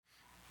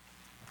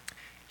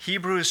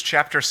Hebrews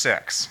chapter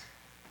 6.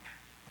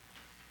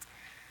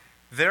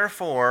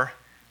 Therefore,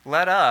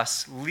 let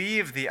us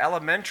leave the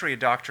elementary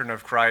doctrine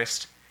of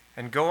Christ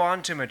and go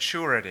on to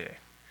maturity,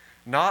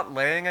 not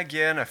laying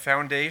again a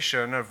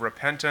foundation of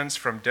repentance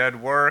from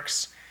dead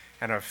works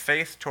and of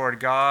faith toward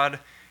God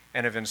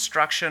and of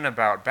instruction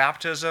about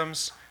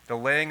baptisms, the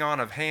laying on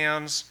of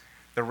hands,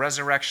 the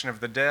resurrection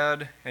of the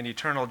dead, and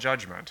eternal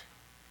judgment.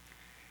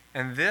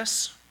 And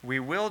this we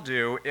will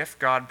do if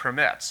God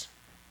permits.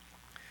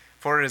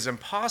 For it is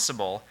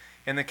impossible,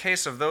 in the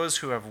case of those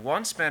who have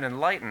once been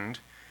enlightened,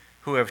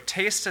 who have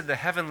tasted the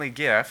heavenly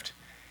gift,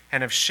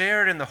 and have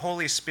shared in the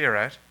Holy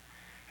Spirit,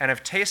 and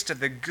have tasted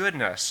the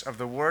goodness of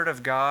the Word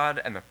of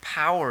God and the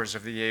powers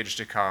of the age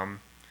to come,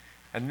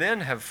 and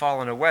then have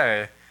fallen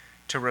away,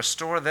 to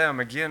restore them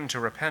again to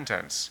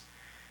repentance,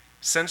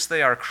 since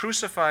they are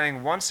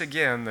crucifying once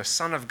again the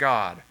Son of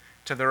God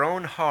to their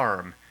own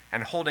harm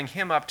and holding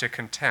him up to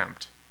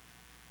contempt.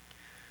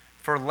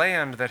 For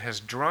land that has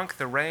drunk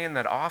the rain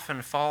that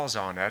often falls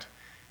on it,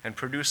 and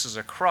produces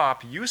a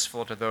crop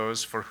useful to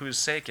those for whose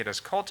sake it is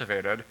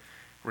cultivated,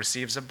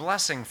 receives a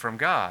blessing from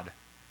God.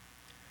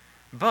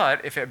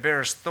 But if it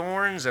bears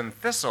thorns and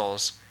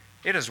thistles,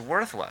 it is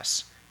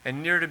worthless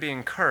and near to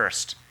being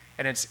cursed,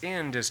 and its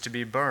end is to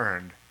be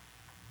burned.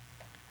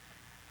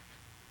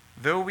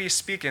 Though we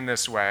speak in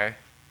this way,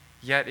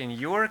 yet in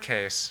your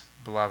case,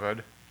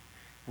 beloved,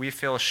 we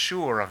feel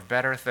sure of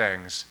better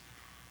things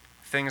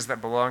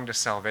that belong to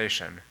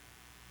salvation.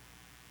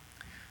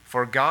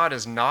 For God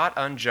is not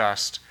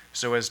unjust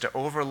so as to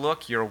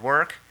overlook your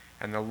work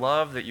and the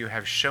love that you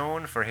have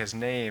shown for his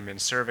name in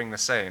serving the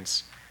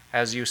saints,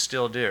 as you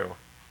still do.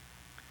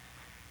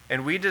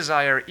 And we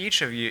desire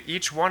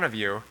each one of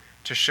you,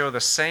 to show the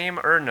same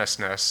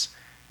earnestness,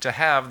 to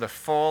have the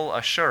full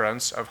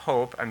assurance of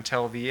hope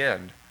until the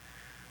end,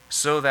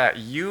 so that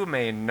you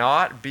may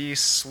not be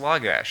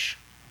sluggish,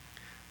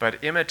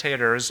 but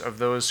imitators of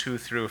those who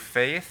through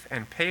faith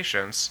and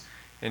patience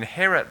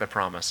inherit the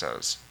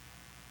promises.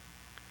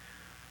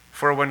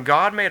 For when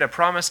God made a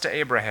promise to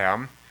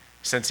Abraham,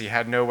 since he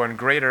had no one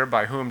greater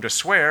by whom to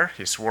swear,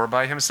 he swore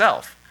by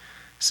himself,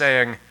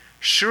 saying,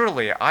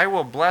 "Surely I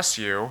will bless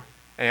you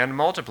and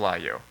multiply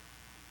you."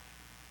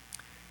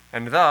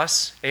 And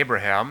thus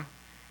Abraham,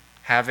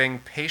 having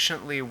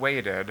patiently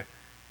waited,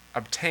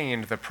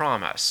 obtained the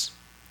promise.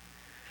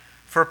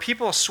 For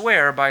people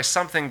swear by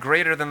something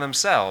greater than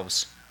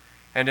themselves,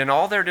 and in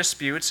all their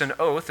disputes an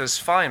oath is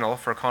final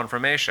for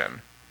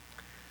confirmation.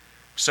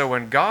 So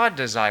when God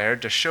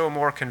desired to show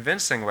more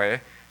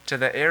convincingly to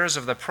the heirs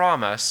of the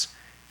promise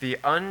the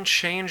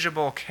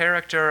unchangeable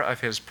character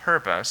of his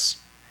purpose,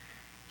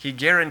 he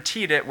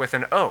guaranteed it with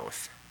an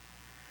oath,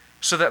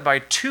 so that by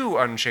two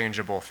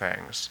unchangeable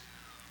things,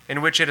 in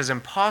which it is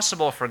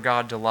impossible for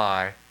God to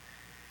lie,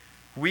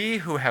 we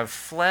who have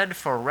fled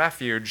for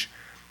refuge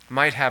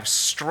might have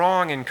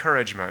strong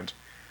encouragement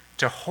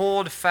to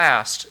hold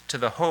fast to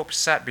the hope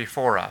set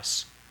before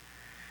us.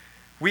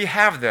 We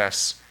have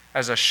this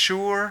as a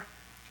sure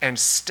and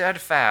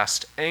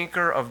steadfast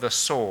anchor of the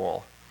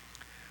soul,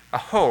 a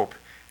hope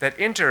that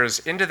enters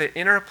into the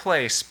inner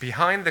place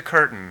behind the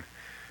curtain,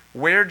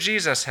 where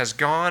Jesus has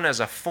gone as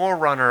a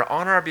forerunner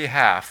on our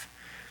behalf,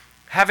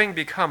 having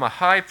become a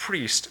high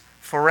priest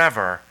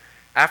forever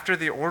after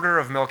the order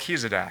of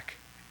Melchizedek.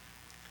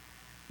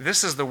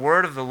 This is the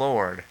word of the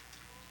Lord.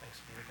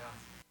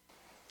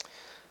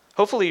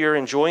 Hopefully you're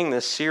enjoying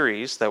this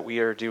series that we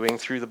are doing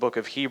through the book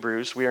of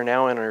Hebrews. We are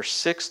now in our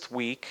 6th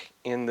week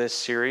in this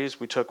series.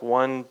 We took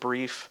one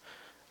brief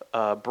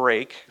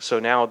break, so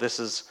now this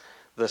is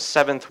the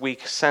 7th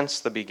week since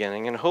the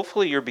beginning, and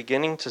hopefully you're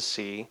beginning to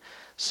see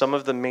some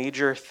of the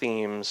major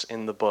themes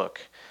in the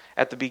book.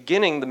 At the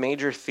beginning, the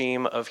major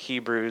theme of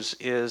Hebrews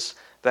is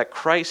that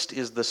Christ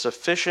is the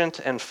sufficient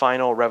and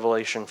final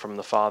revelation from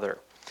the Father.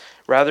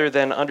 Rather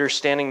than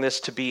understanding this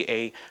to be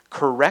a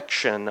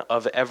correction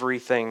of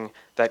everything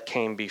that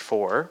came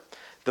before,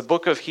 the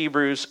book of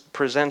Hebrews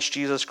presents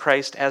Jesus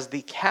Christ as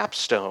the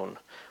capstone,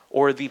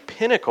 or the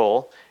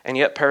pinnacle, and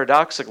yet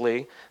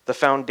paradoxically, the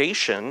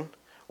foundation,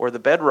 or the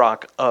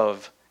bedrock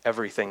of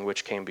everything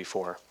which came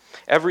before.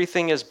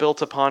 Everything is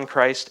built upon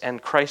Christ,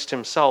 and Christ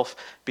himself,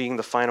 being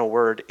the final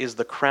word, is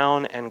the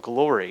crown and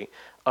glory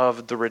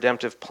of the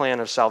redemptive plan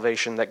of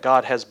salvation that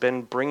God has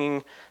been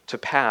bringing to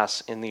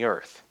pass in the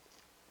earth.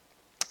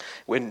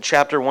 In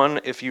chapter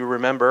 1, if you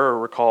remember or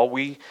recall,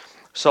 we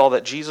saw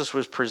that Jesus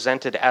was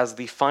presented as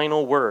the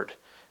final word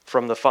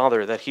from the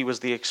Father, that he was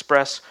the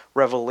express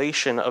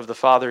revelation of the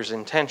Father's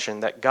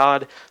intention, that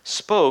God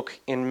spoke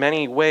in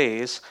many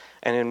ways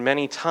and in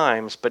many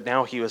times, but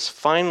now he was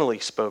finally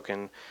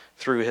spoken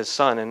through his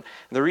Son. And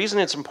the reason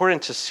it's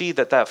important to see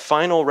that that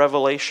final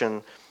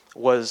revelation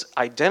was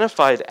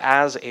identified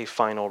as a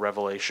final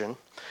revelation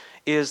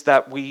is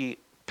that we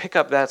pick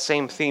up that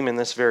same theme in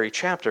this very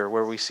chapter,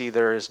 where we see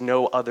there is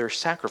no other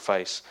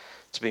sacrifice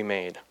to be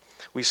made.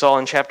 We saw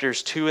in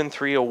chapters 2 and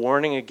 3 a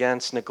warning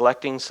against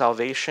neglecting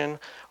salvation,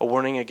 a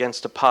warning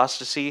against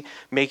apostasy,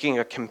 making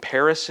a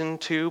comparison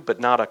to, but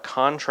not a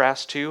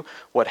contrast to,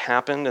 what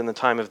happened in the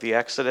time of the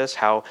Exodus,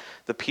 how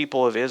the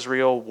people of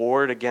Israel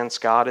warred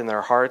against God in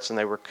their hearts and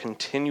they were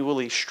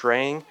continually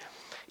straying.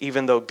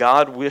 Even though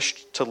God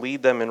wished to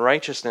lead them in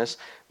righteousness,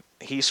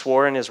 he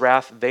swore in his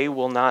wrath, they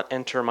will not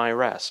enter my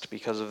rest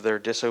because of their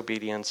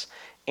disobedience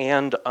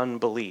and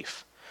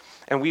unbelief.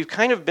 And we've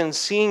kind of been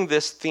seeing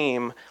this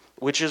theme,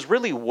 which is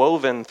really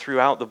woven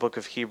throughout the book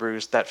of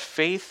Hebrews, that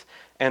faith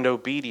and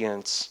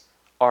obedience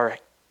are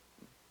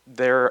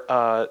their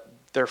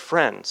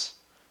friends.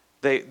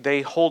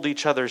 They hold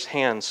each other's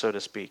hands, so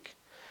to speak.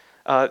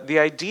 The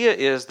idea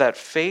is that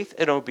faith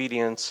and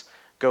obedience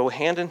go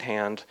hand in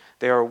hand.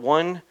 They are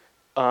one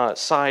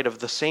side of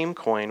the same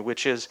coin,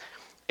 which is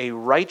a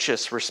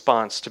righteous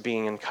response to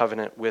being in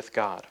covenant with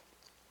God.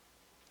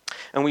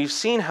 And we've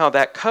seen how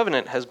that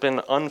covenant has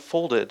been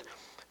unfolded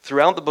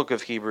throughout the book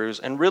of Hebrews,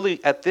 and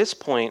really at this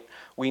point,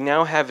 we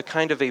now have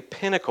kind of a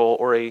pinnacle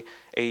or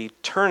a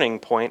turning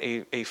point,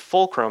 a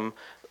fulcrum,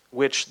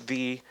 which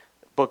the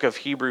book of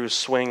Hebrews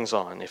swings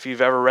on. If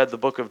you've ever read the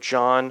book of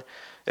John,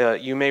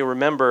 you may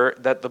remember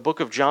that the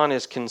book of John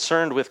is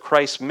concerned with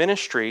Christ's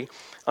ministry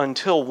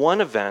until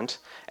one event,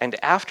 and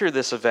after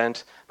this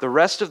event, the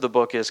rest of the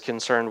book is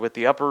concerned with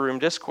the upper room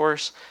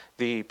discourse,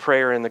 the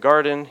prayer in the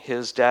garden,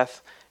 his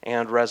death,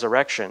 and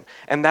resurrection.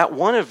 And that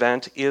one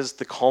event is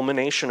the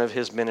culmination of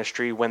his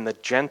ministry when the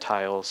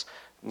Gentiles,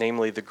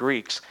 namely the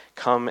Greeks,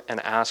 come and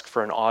ask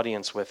for an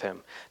audience with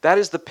him. That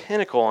is the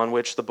pinnacle on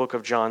which the book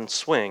of John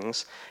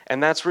swings,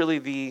 and that's really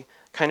the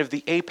kind of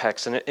the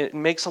apex, and it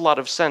makes a lot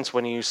of sense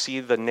when you see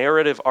the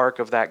narrative arc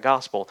of that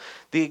gospel.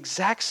 The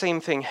exact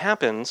same thing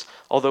happens,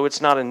 although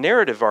it's not a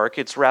narrative arc,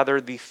 it's rather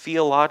the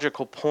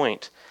theological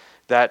point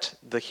that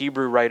the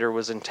Hebrew writer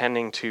was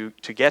intending to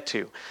get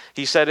to.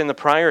 He said in the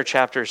prior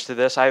chapters to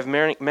this, I have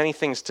many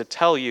things to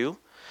tell you,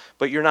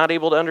 but you're not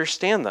able to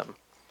understand them.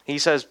 He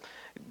says,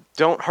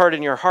 don't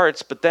harden your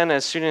hearts, but then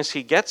as soon as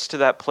he gets to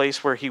that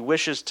place where he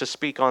wishes to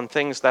speak on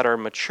things that are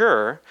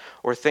mature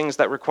or things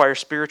that require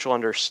spiritual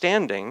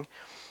understanding,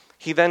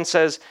 he then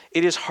says,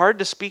 it is hard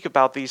to speak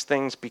about these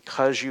things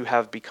because you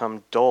have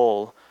become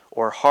dull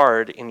or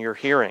hard in your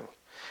hearing.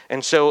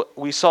 And so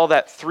we saw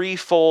that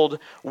threefold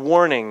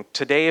warning.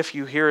 Today, if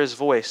you hear his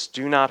voice,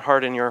 do not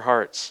harden your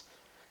hearts,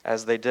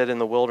 as they did in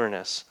the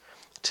wilderness.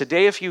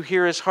 Today, if you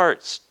hear his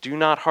hearts,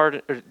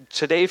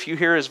 today, if you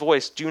hear his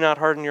voice, do not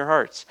harden your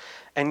hearts.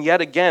 And yet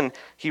again,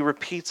 he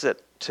repeats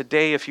it.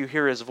 Today, if you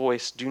hear his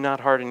voice, do not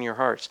harden your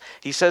hearts.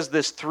 He says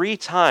this 3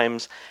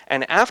 times,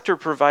 and after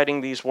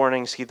providing these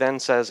warnings, he then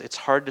says, it's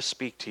hard to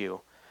speak to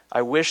you.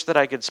 I wish that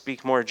I could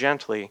speak more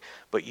gently,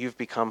 but you've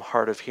become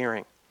hard of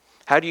hearing.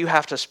 How do you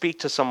have to speak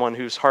to someone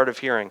who's hard of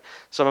hearing?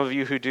 Some of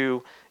you who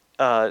do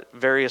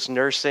various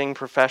nursing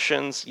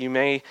professions, you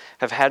may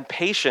have had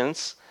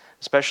patients,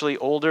 especially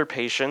older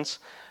patients,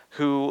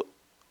 who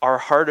are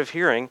hard of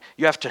hearing.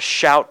 You have to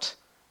shout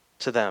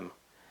to them.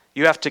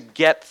 You have to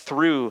get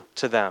through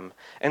to them.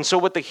 And so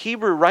what the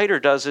Hebrew writer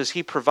does is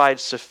he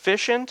provides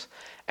sufficient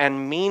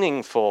and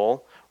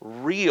meaningful,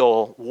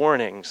 real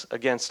warnings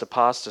against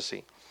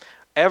apostasy.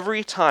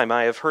 Every time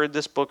I have heard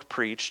this book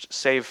preached,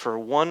 save for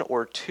 1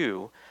 or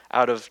 2,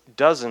 out of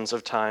dozens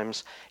of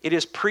times, it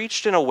is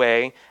preached in a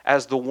way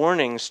as the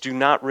warnings do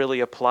not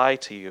really apply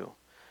to you.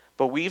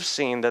 But we've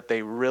seen that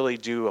they really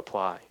do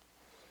apply.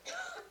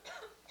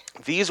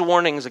 These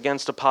warnings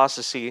against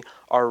apostasy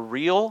are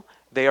real,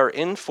 they are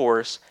in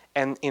force,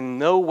 and in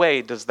no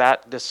way does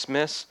that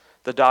dismiss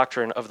the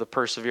doctrine of the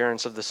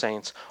perseverance of the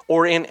saints,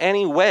 or in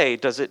any way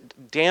does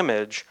it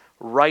damage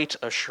right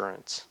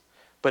assurance.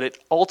 But it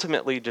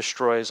ultimately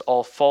destroys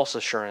all false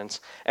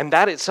assurance, and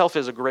that itself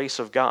is a grace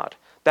of God.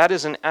 That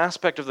is an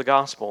aspect of the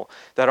gospel,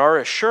 that our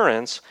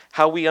assurance,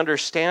 how we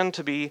understand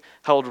to be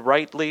held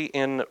rightly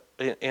in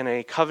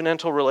a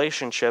covenantal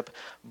relationship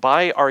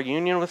by our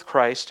union with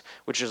Christ,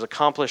 which is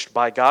accomplished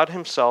by God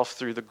himself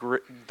through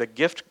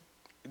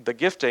the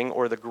gifting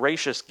or the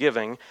gracious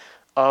giving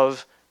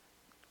of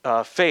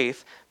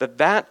faith,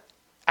 that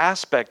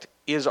aspect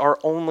is our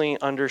only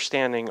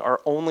understanding,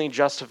 our only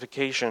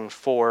justification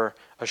for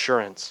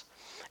assurance.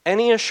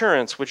 Any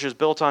assurance which is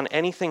built on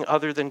anything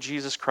other than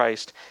Jesus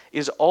Christ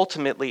is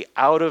ultimately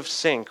out of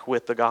sync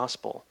with the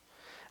gospel.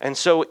 And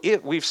so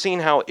we've seen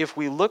how if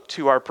we look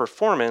to our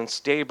performance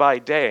day by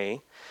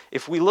day,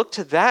 if we look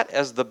to that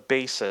as the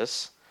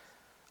basis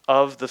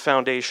of the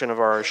foundation of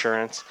our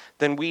assurance,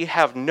 then we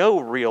have no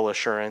real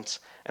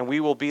assurance, and we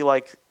will be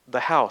like the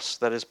house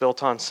that is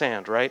built on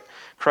sand, right?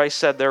 Christ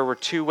said there were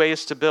 2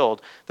 ways to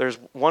build. There's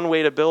one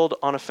way to build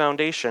on a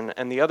foundation,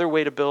 and the other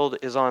way to build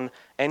is on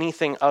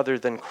anything other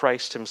than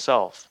Christ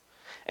himself.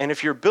 And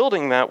if you're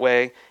building that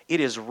way, it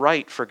is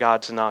right for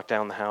God to knock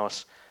down the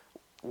house.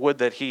 Would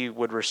that he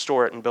would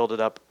restore it and build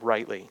it up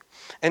rightly.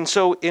 And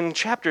so in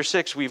chapter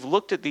 6, we've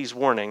looked at these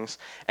warnings,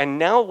 and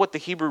now what the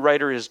Hebrew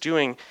writer is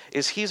doing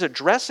is he's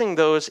addressing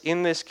those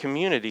in this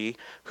community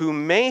who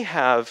may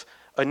have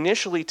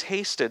initially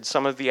tasted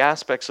some of the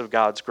aspects of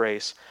God's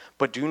grace,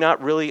 but do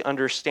not really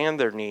understand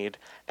their need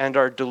and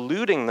are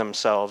deluding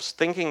themselves,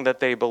 thinking that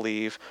they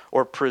believe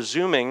or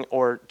presuming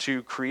or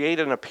to create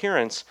an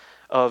appearance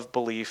of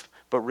belief,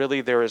 but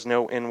really there is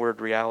no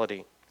inward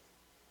reality.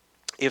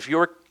 If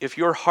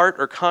your heart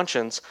or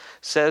conscience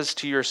says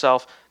to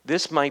yourself,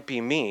 this might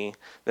be me,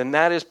 then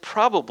that is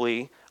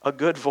probably a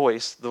good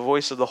voice, the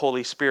voice of the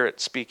Holy Spirit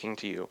speaking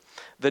to you.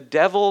 The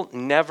devil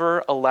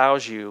never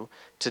allows you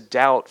to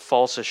doubt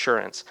false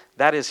assurance.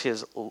 That is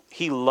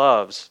he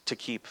loves to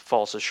keep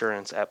false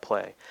assurance at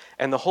play.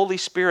 And the Holy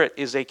Spirit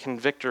is a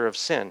convictor of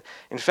sin.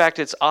 In fact,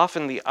 it's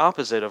often the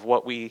opposite of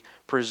what we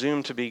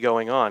presume to be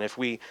going on. If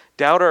we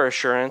doubt our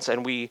assurance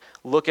and we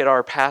look at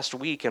our past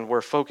week and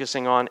we're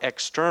focusing on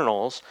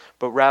externals,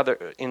 but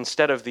rather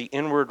instead of the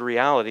inward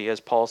reality,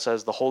 as Paul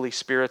says, the Holy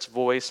Spirit's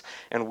voice,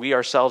 and we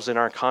ourselves in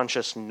our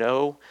conscious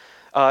know,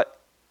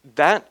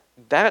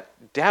 that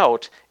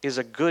doubt is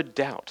a good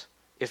doubt.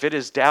 If it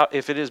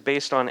is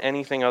based on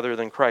anything other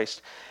than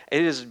Christ,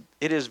 it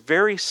is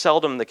very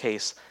seldom the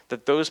case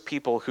that those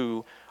people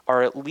who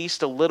are at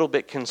least a little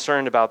bit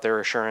concerned about their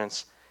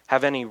assurance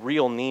have any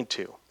real need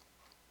to.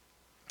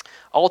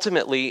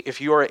 Ultimately, if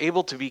you are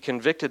able to be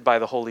convicted by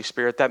the Holy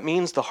Spirit, that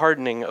means the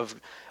hardening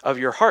of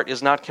your heart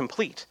is not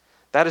complete.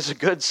 That is a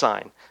good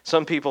sign.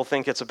 Some people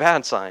think it's a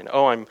bad sign.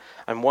 Oh,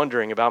 I'm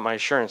wondering about my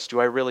assurance. Do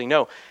I really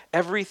know?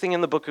 Everything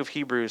in the book of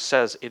Hebrews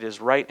says it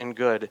is right and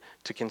good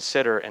to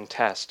consider and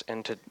test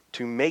and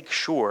to make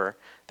sure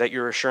that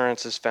your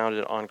assurance is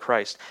founded on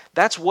Christ.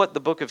 That's what the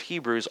book of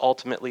Hebrews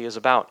ultimately is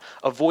about.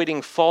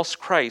 Avoiding false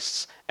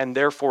Christs and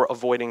therefore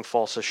avoiding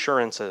false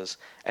assurances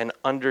and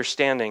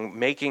understanding,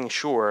 making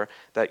sure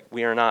that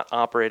we are not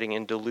operating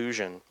in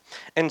delusion.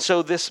 And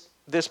so this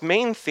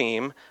main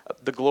theme,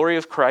 the glory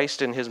of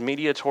Christ in his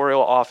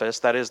mediatorial office,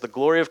 that is the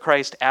glory of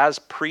Christ as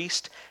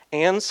priest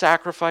and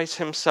sacrifice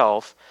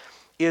himself,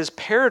 is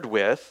paired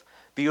with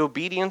the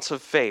obedience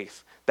of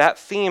faith. That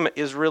theme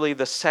is really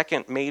the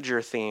second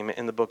major theme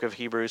in the book of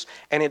Hebrews,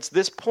 and it's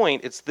this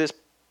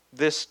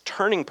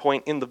turning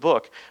point in the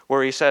book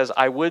where he says,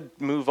 I would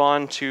move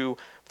on to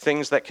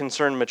things that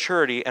concern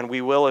maturity, and we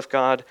will if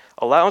God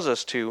allows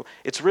us to.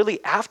 It's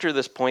really after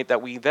this point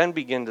that we then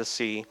begin to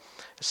see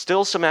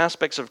still some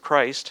aspects of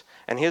Christ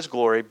and his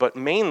glory, but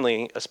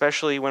mainly,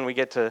 especially when we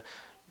get to,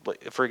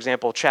 for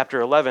example,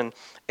 chapter 11,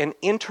 an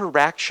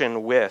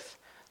interaction with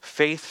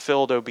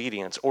faith-filled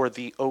obedience, or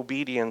the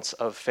obedience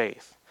of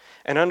faith.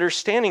 And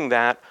understanding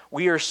that,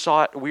 we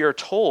are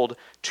told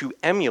to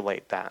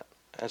emulate that,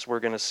 as we're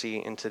going to see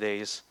in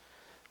today's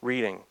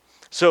reading.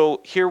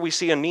 So here we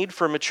see a need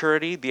for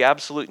maturity, the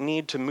absolute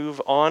need to move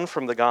on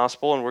from the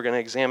gospel, and we're going to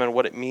examine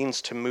what it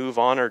means to move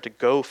on or to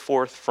go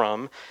forth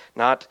from,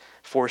 not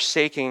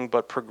forsaking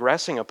but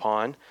progressing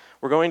upon.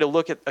 We're going to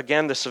look at,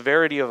 again, the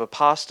severity of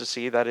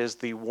apostasy, that is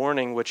the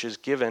warning which is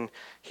given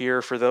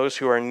here for those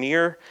who are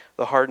near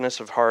the hardness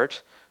of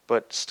heart,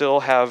 but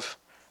still have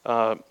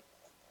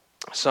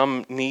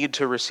some need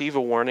to receive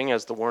a warning,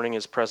 as the warning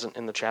is present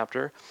in the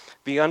chapter.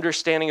 The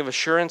understanding of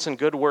assurance and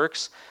good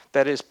works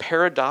that is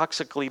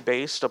paradoxically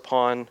based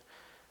upon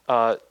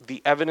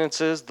the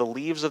evidences, the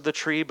leaves of the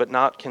tree, but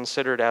not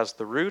considered as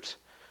the root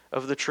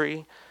of the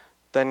tree.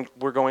 Then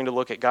we're going to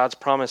look at God's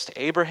promise to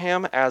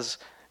Abraham as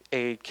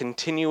a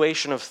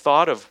continuation of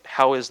thought of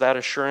how is that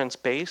assurance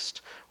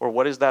based, or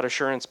what is that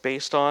assurance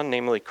based on,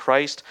 namely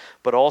Christ,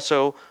 but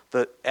also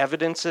the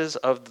evidences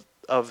of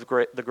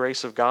the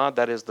grace of God,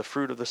 that is the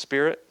fruit of the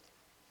Spirit.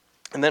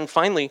 And then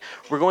finally,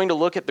 we're going to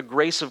look at the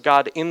grace of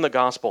God in the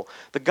gospel.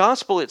 The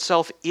gospel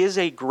itself is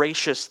a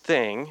gracious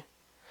thing,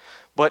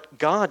 but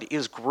God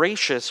is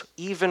gracious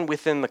even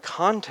within the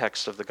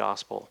context of the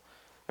gospel.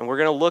 And we're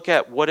going to look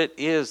at what it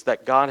is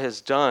that God has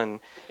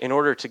done in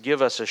order to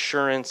give us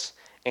assurance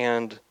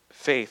and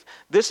faith.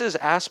 This is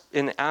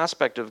an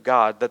aspect of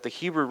God that the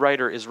Hebrew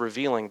writer is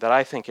revealing that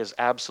I think is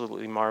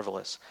absolutely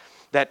marvelous.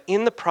 That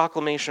in the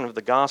proclamation of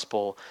the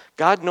gospel,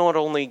 God not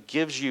only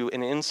gives you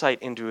an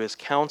insight into his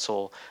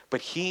counsel,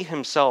 but he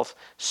himself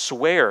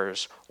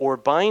swears or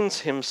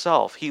binds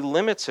himself. He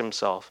limits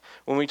himself.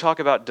 When we talk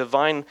about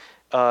divine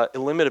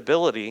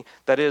illimitability,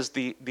 that is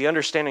the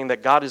understanding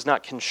that God is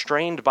not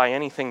constrained by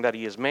anything that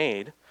he has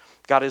made.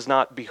 God is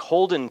not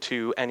beholden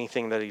to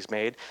anything that he's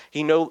made.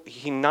 He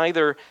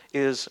neither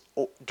is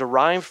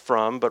derived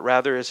from, but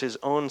rather is his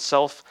own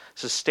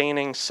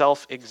self-sustaining,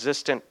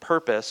 self-existent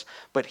purpose,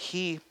 but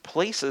he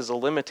places a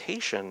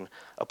limitation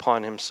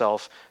upon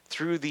himself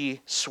through the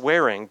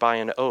swearing by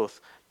an oath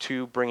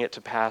to bring it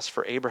to pass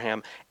for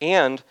Abraham.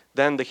 And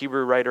then the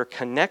Hebrew writer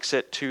connects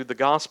it to the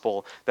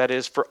gospel. That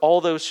is, for all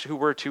those who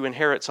were to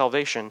inherit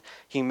salvation,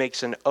 he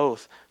makes an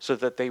oath so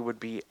that they would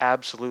be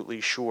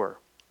absolutely sure.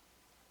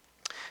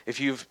 If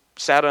you've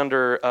sat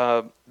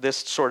under this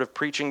sort of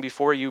preaching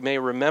before, you may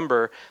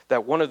remember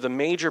that one of the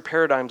major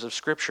paradigms of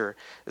Scripture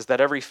is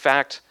that every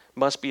fact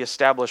must be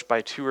established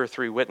by 2 or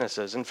 3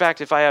 witnesses. In fact,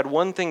 if I had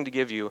one thing to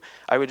give you,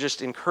 I would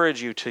just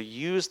encourage you to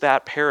use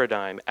that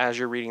paradigm as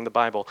you're reading the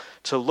Bible,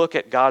 to look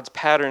at God's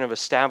pattern of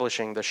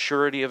establishing the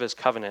surety of his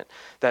covenant.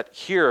 That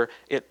here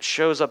it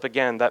shows up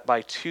again that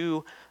by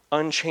 2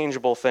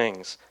 unchangeable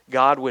things,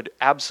 God would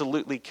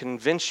absolutely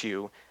convince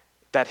you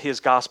that his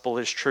gospel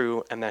is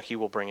true and that he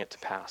will bring it to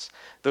pass.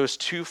 Those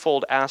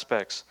twofold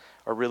aspects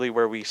are really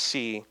where we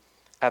see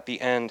at the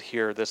end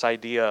here this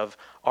idea of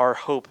our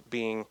hope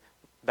being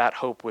that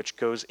hope which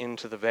goes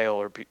into the veil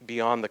or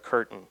beyond the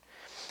curtain.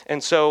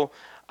 And so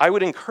I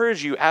would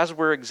encourage you, as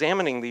we're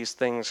examining these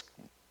things,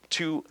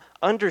 to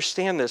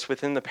understand this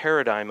within the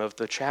paradigm of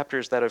the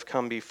chapters that have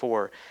come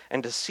before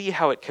and to see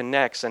how it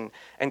connects and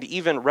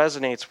even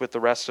resonates with the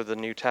rest of the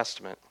New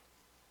Testament.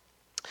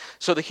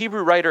 So the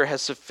Hebrew writer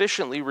has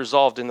sufficiently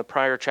resolved in the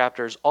prior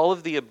chapters all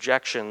of the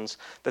objections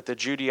that the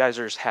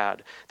Judaizers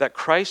had, that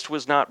Christ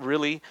was not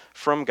really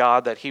from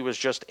God, that he was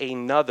just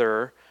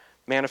another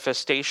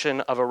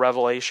manifestation of a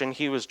revelation.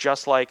 He was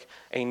just like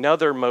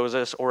another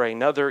Moses or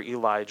another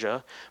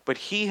Elijah, but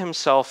he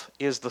himself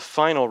is the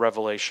final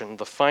revelation,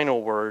 the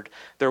final word.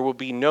 There will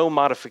be no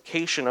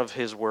modification of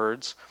his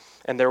words,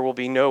 and there will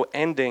be no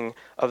ending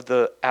of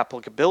the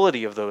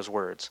applicability of those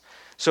words.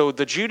 So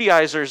the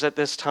Judaizers at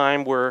this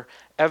time were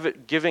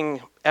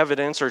giving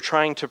evidence or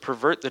trying to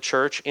pervert the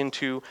church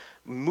into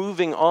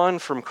moving on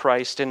from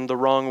Christ in the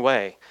wrong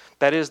way.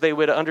 That is, they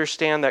would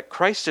understand that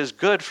Christ is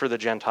good for the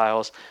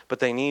Gentiles, but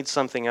they need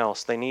something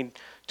else. They need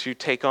to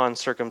take on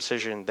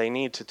circumcision. They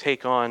need to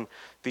take on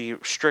the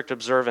strict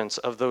observance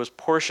of those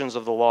portions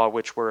of the law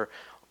which were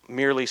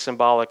merely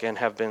symbolic and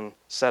have been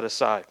set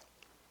aside.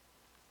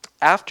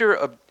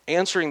 After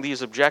answering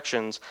these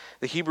objections,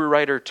 the Hebrew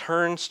writer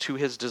turns to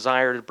his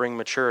desire to bring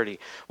maturity.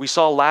 We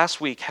saw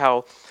last week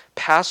how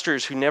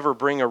pastors who never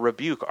bring a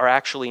rebuke are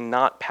actually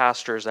not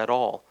pastors at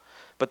all,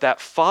 but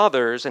that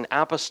fathers and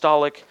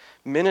apostolic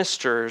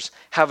ministers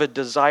have a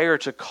desire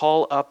to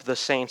call up the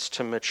saints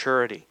to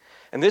maturity.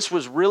 And this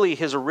was really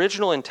his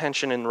original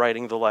intention in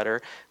writing the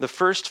letter. The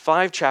first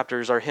 5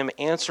 chapters are him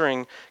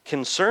answering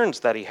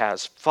concerns that he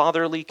has,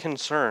 fatherly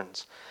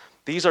concerns.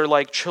 These are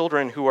like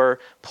children who are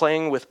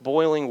playing with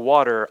boiling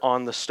water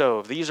on the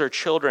stove. These are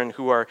children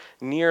who are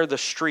near the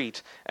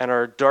street and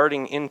are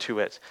darting into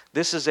it.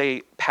 This is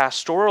a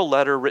pastoral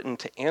letter written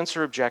to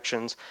answer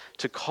objections,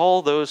 to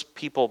call those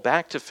people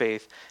back to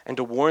faith, and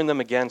to warn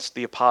them against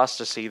the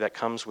apostasy that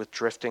comes with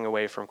drifting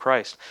away from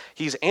Christ.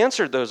 He's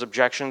answered those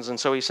objections, and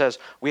so he says,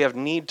 we have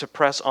need to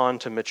press on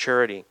to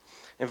maturity.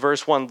 In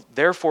verse 1,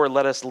 therefore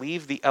let us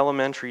leave the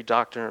elementary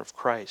doctrine of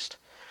Christ.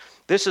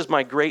 This is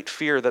my great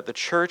fear, that the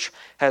church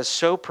has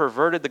so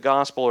perverted the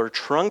gospel or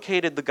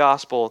truncated the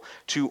gospel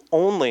to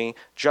only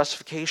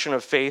justification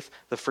of faith,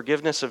 the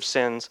forgiveness of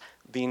sins,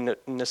 the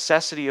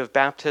necessity of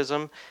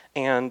baptism,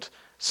 and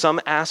some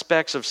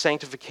aspects of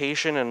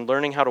sanctification and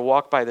learning how to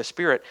walk by the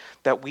Spirit,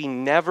 that we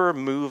never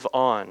move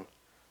on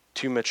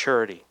to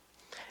maturity.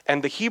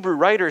 And the Hebrew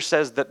writer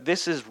says that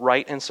this is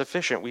right and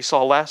sufficient. We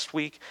saw last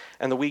week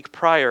and the week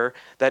prior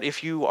that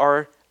if you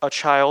are a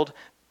child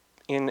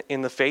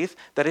in the faith,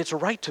 that it's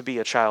right to be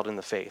a child in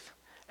the faith.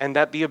 And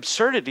that the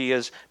absurdity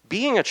is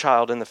being a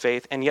child in the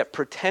faith and yet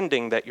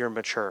pretending that you're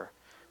mature.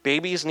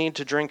 Babies need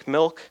to drink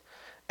milk,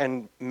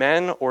 and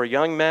men or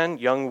young men,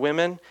 young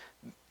women,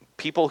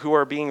 people who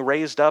are being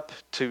raised up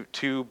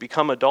to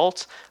become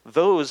adults,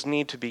 those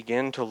need to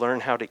begin to learn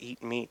how to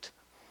eat meat.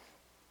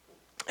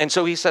 And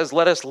so he says,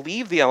 let us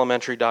leave the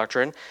elementary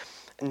doctrine,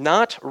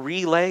 not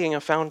relaying a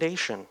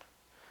foundation.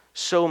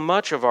 So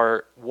much of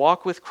our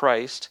walk with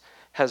Christ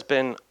has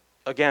been,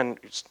 again,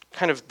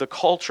 kind of the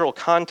cultural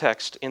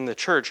context in the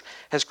church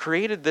has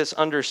created this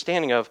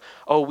understanding of,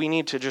 we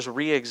need to just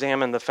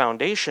re-examine the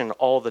foundation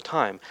all the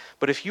time.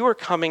 But if you are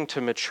coming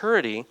to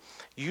maturity,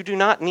 you do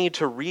not need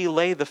to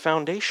relay the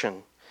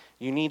foundation.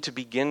 You need to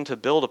begin to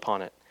build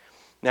upon it.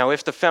 Now,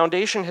 if the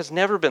foundation has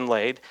never been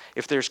laid,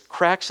 if there's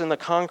cracks in the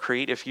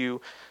concrete, if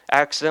you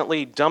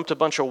accidentally dumped a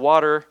bunch of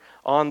water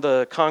on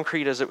the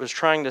concrete as it was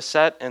trying to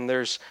set, and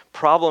there's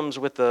problems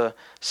with the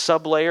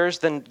sublayers,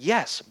 then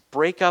yes,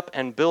 break up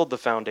and build the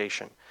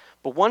foundation.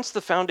 But once the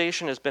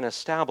foundation has been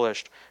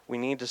established, we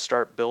need to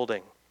start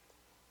building.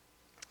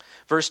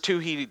 Verse 2,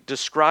 he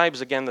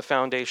describes again the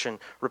foundation: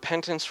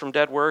 repentance from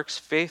dead works,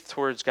 faith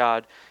towards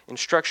God,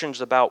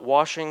 instructions about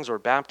washings or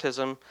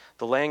baptism,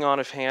 the laying on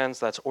of hands,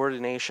 that's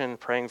ordination,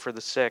 praying for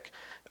the sick,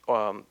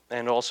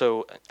 and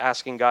also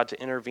asking God to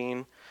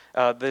intervene.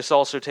 This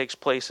also takes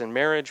place in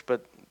marriage,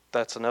 but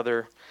that's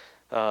another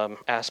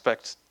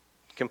aspect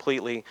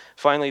completely.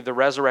 Finally, the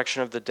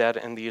resurrection of the dead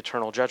and the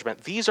eternal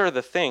judgment. These are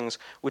the things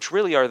which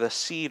really are the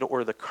seed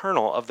or the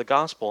kernel of the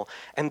gospel,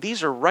 and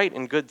these are right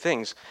and good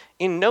things.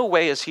 In no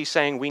way is he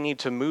saying we need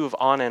to move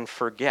on and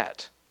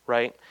forget,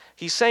 right?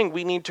 He's saying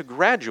we need to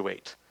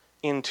graduate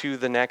into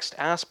the next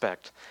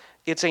aspect.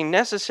 It's a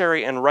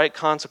necessary and right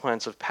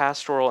consequence of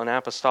pastoral and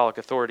apostolic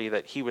authority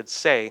that he would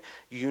say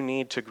you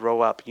need to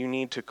grow up. You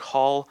need to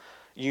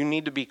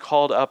be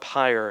called up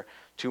higher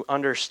to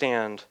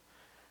understand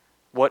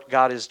what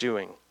God is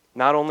doing,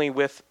 not only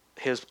with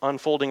his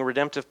unfolding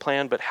redemptive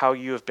plan, but how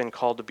you have been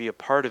called to be a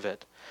part of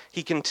it.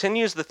 He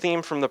continues the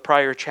theme from the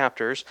prior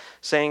chapters,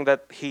 saying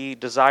that he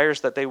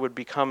desires that they would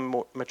become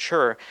more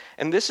mature.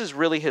 And this is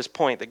really his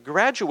point, that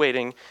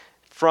graduating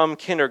from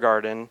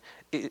kindergarten,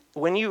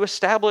 when you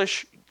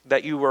establish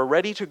that you are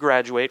ready to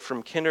graduate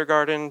from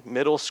kindergarten,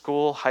 middle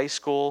school, high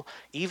school,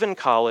 even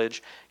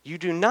college, you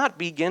do not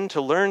begin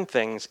to learn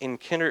things in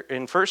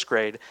first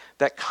grade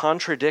that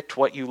contradict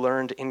what you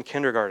learned in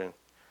kindergarten.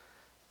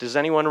 Does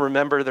anyone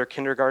remember their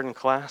kindergarten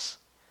class?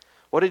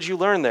 What did you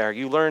learn there?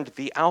 You learned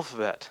the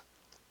alphabet.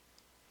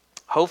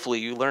 Hopefully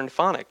you learned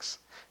phonics.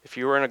 If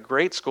you were in a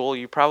grade school,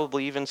 you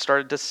probably even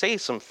started to say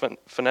some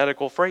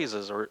phonetical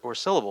phrases or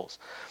syllables.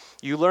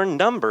 You learned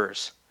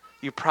numbers.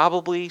 You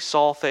probably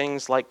saw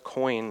things like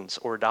coins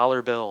or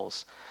dollar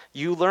bills.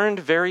 You learned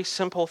very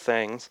simple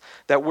things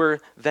that were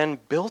then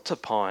built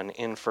upon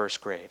in first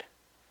grade.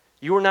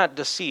 You were not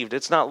deceived.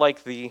 It's not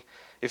like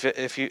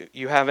if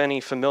you have any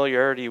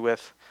familiarity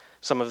with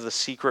some of the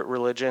secret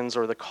religions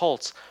or the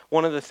cults,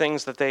 one of the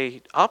things that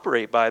they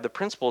operate by, the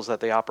principles that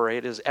they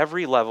operate, is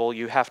every level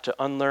you have to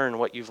unlearn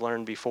what you've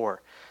learned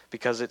before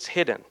because it's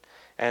hidden.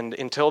 And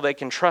until they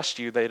can trust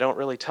you, they don't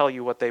really tell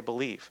you what they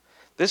believe.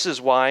 This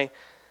is why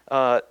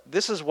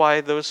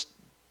those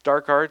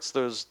dark arts,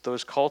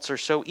 those cults are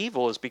so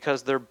evil, is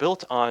because they're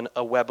built on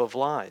a web of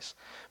lies.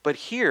 But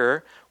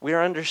here, we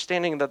are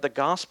understanding that the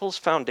gospel's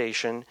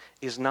foundation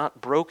is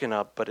not broken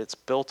up, but it's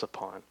built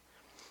upon.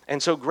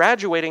 And so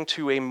graduating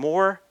to a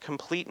more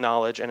complete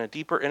knowledge and a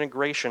deeper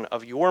integration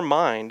of your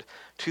mind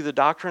to the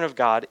doctrine of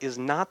God is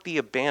not the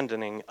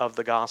abandoning of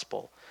the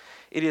gospel.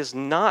 It is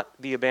not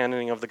the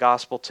abandoning of the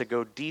gospel to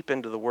go deep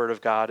into the Word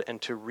of God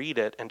and to read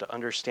it and to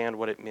understand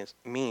what it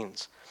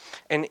means.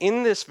 And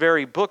in this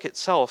very book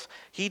itself,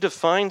 he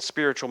defines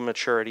spiritual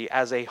maturity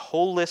as a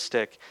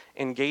holistic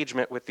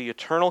engagement with the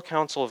eternal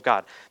counsel of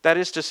God. That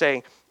is to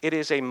say, it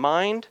is a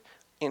mind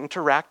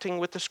interacting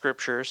with the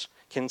Scriptures,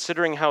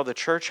 considering how the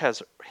church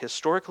has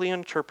historically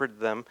interpreted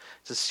them,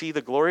 to see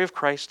the glory of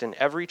Christ in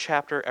every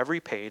chapter, every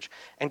page,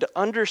 and to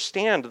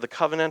understand the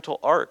covenantal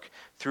arc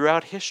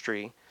throughout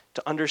history,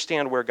 to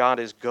understand where God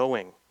is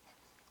going.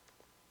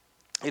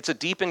 It's a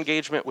deep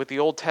engagement with the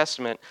Old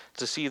Testament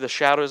to see the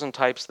shadows and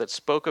types that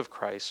spoke of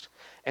Christ.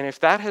 And if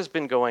that has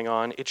been going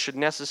on, it should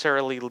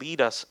necessarily lead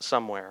us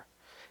somewhere.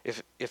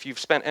 If you've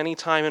spent any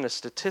time in a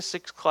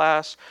statistics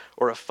class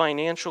or a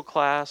financial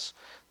class,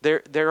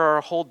 there are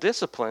whole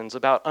disciplines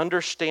about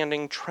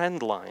understanding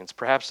trend lines.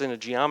 Perhaps in a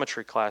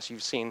geometry class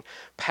you've seen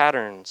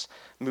patterns,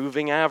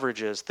 moving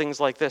averages, things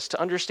like this, to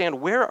understand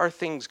where are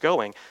things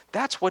going.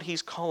 That's what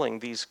he's calling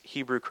these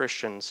Hebrew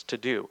Christians to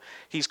do.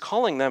 He's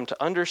calling them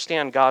to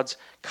understand God's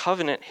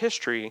covenant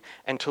history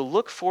and to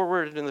look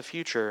forward in the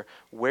future.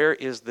 Where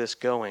is this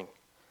going?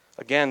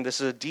 Again, this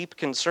is a deep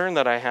concern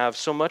that I have.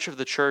 So much of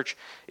the church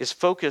is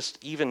focused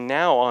even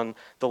now on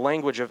the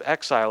language of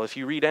exile. If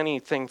you read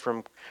anything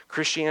from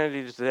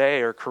Christianity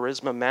Today or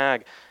Charisma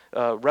Mag,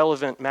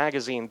 Relevant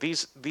Magazine,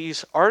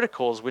 these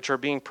articles, which are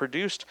being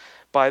produced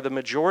by the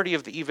majority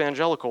of the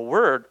evangelical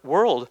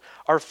world,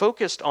 are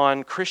focused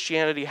on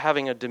Christianity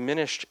having a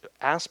diminished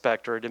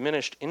aspect or a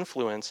diminished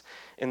influence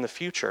in the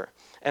future.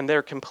 And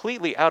they're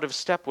completely out of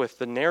step with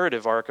the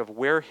narrative arc of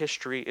where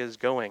history is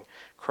going.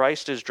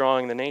 Christ is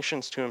drawing the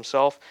nations to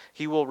himself.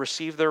 He will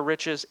receive their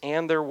riches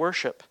and their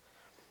worship.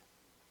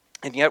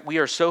 And yet we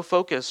are so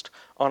focused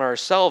on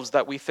ourselves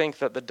that we think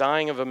that the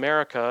dying of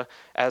America,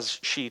 as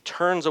she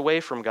turns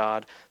away from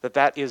God,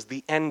 that is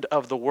the end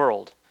of the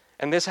world.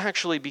 And this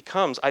actually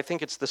becomes, I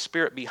think it's the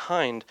spirit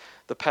behind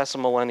the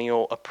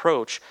pessimillennial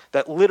approach,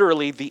 that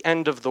literally the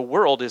end of the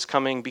world is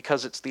coming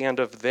because it's the end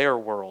of their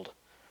world.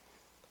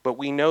 But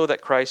we know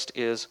that Christ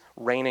is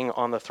reigning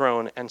on the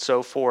throne, and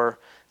so for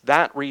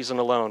that reason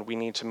alone, we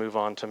need to move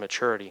on to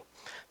maturity.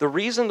 The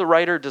reason the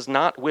writer does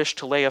not wish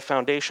to lay a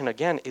foundation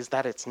again is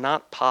that it's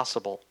not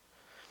possible.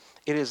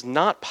 It is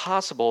not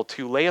possible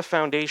to lay a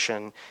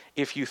foundation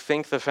if you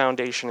think the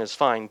foundation is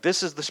fine.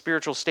 This is the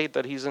spiritual state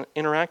that he's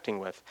interacting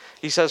with.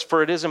 He says,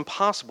 "For it is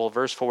impossible,"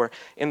 verse 4,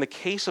 "in the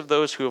case of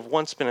those who have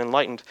once been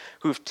enlightened,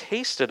 who have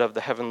tasted of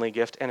the heavenly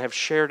gift and have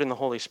shared in the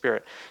Holy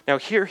Spirit." Now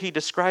here he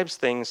describes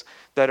things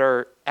that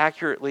are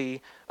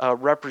accurately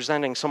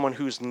representing someone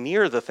who's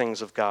near the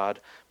things of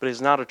God, but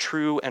is not a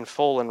true and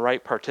full and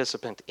right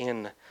participant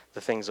in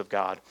the things of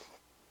God.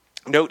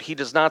 Note, he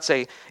does not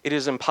say it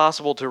is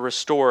impossible to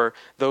restore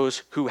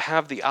those who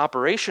have the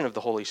operation of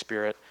the Holy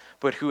Spirit,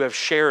 but who have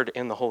shared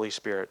in the Holy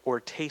Spirit or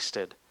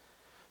tasted.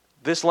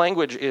 This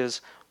language is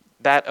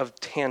that of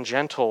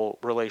tangential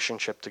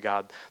relationship to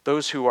God,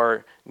 those who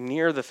are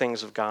near the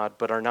things of God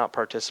but are not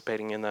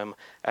participating in them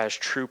as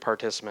true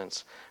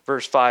participants.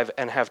 Verse 5,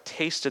 "and have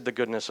tasted the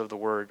goodness of the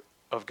word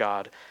of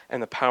God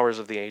and the powers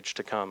of the age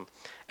to come,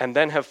 and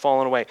then have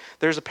fallen away."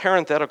 There's a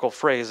parenthetical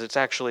phrase. It's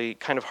actually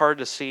kind of hard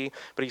to see,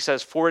 but he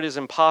says, "for it is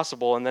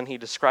impossible," and then he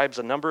describes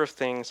a number of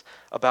things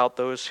about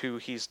those who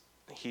he's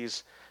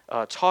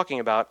talking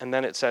about, and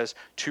then it says,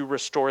 "to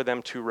restore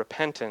them to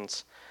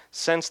repentance."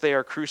 since they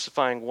are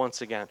crucifying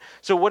once again.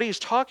 So what he's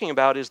talking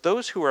about is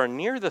those who are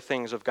near the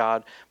things of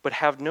God but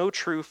have no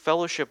true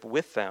fellowship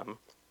with them,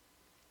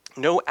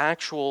 no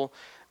actual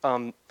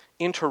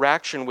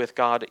interaction with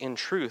God in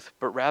truth,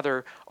 but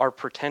rather are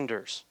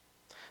pretenders.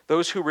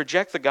 Those who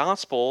reject the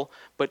gospel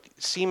but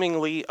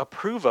seemingly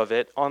approve of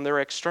it on their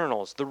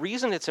externals. The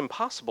reason it's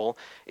impossible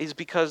is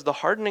because the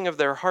hardening of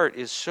their heart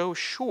is so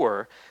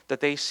sure that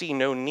they see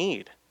no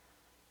need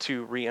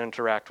to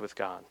re-interact with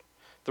God.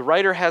 The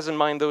writer has in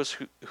mind those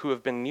who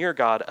have been near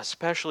God,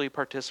 especially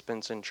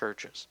participants in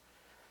churches.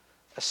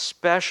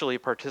 Especially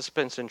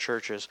participants in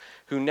churches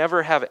who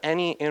never have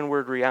any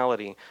inward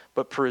reality,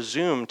 but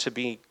presume to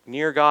be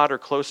near God or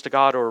close to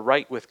God or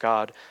right with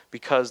God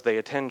because they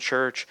attend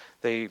church,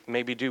 they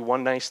maybe do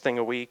one nice thing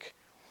a week.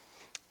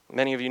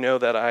 Many of you know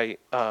that I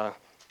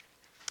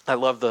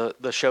love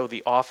the show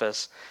The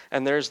Office,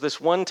 and there's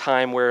this one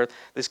time where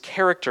this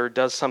character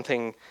does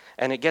something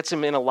and it gets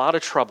him in a lot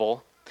of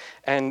trouble.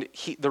 And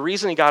the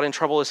reason he got in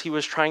trouble is he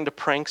was trying to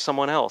prank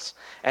someone else.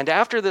 And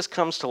after this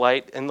comes to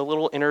light, in the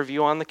little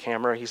interview on the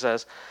camera, he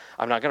says,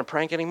 I'm not going to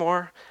prank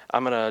anymore.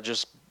 I'm going to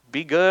just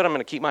be good. I'm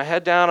going to keep my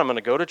head down. I'm going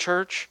to go to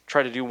church,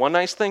 try to do one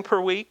nice thing per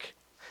week.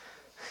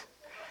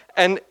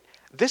 And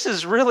this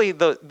is really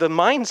the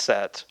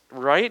mindset,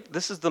 right?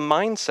 This is the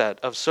mindset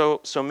of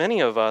so many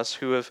of us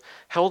who have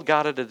held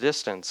God at a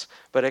distance,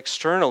 but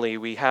externally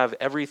we have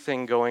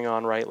everything going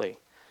on rightly.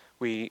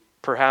 We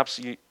perhaps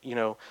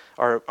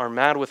are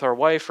mad with our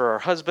wife or our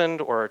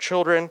husband or our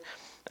children.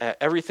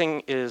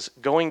 Everything is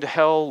going to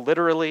hell,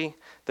 literally.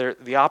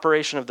 The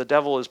operation of the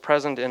devil is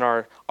present in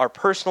our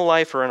personal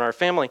life or in our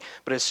family.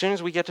 But as soon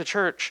as we get to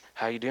church,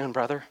 how you doing,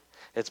 brother?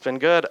 It's been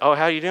good. Oh,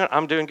 how you doing?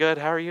 I'm doing good.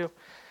 How are you?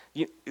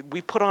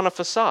 We put on a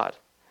facade.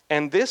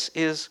 And this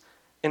is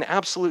an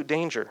absolute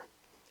danger.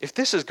 If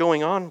this is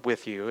going on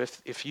with you,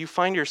 if you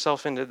find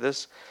yourself into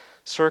this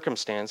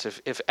circumstance,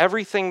 if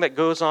everything that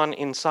goes on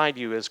inside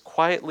you is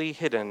quietly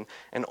hidden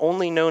and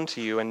only known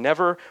to you and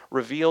never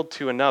revealed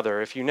to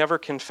another, if you never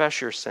confess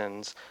your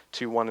sins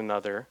to one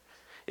another,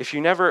 if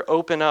you never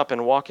open up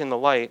and walk in the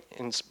light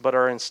but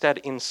are instead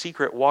in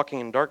secret walking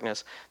in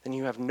darkness, then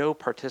you have no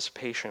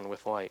participation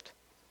with light.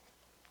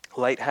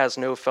 Light has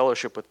no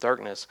fellowship with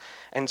darkness.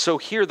 And so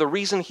here, the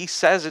reason he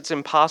says it's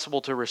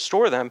impossible to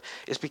restore them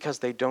is because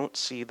they don't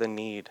see the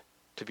need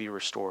to be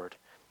restored.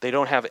 They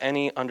don't have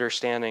any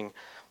understanding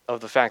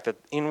of the fact that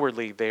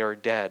inwardly they are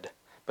dead,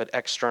 but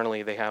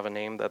externally they have a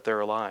name that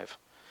they're alive.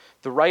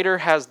 The writer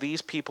has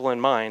these people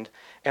in mind,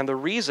 and the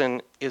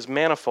reason is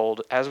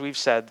manifold. As we've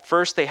said,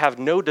 first, they have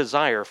no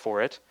desire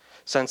for it,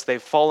 since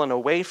they've fallen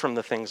away from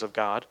the things of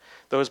God.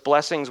 Those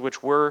blessings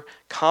which were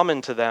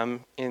common to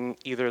them in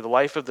either the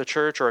life of the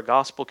church or a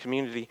gospel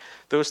community,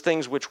 those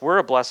things which were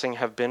a blessing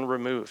have been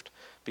removed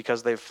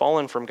because they've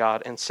fallen from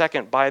God. And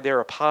second, by their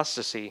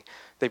apostasy,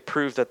 they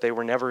prove that they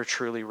were never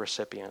truly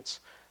recipients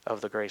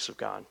of the grace of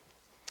God,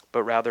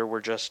 but rather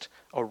were just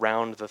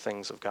around the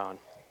things of God.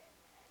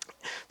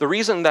 The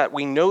reason that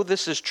we know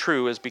this is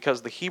true is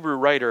because the Hebrew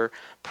writer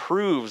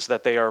proves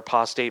that they are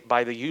apostate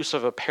by the use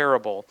of a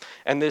parable.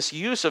 And this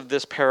use of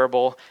this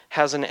parable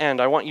has an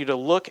end. I want you to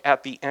look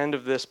at the end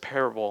of this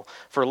parable.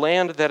 For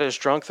land that has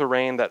drunk the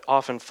rain that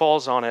often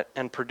falls on it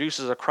and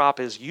produces a crop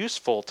is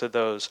useful to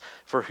those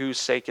for whose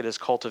sake it is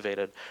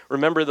cultivated.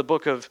 Remember the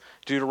book of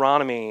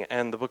Deuteronomy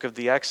and the book of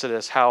the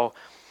Exodus, how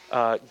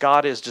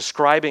God is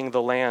describing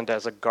the land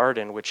as a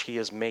garden which he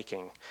is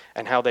making,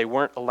 and how they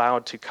weren't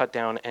allowed to cut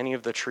down any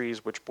of the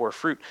trees which bore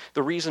fruit.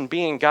 The reason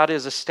being, God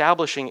is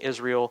establishing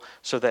Israel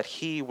so that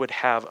he would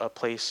have a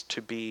place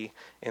to be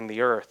in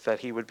the earth, that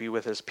he would be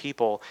with his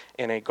people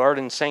in a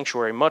garden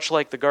sanctuary, much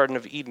like the Garden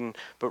of Eden,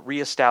 but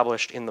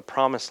reestablished in the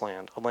promised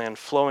land, a land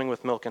flowing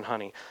with milk and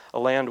honey, a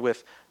land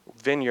with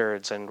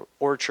vineyards and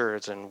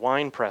orchards and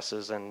wine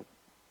presses and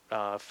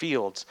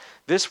fields.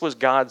 This was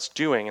God's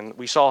doing, and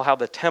we saw how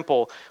the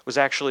temple was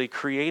actually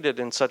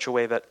created in such a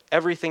way that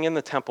everything in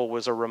the temple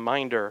was a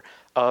reminder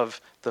of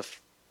the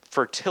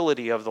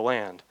fertility of the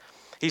land.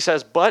 He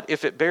says, but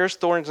if it bears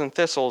thorns and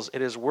thistles,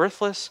 it is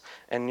worthless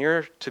and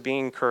near to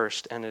being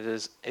cursed, and it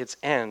is its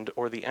end,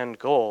 or the end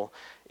goal,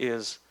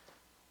 is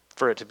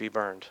for it to be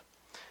burned.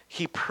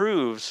 He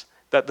proves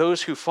that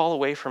those who fall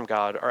away from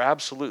God are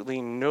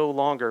absolutely no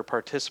longer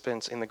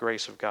participants in the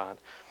grace of God.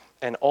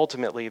 And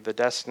ultimately, the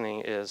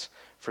destiny is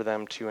for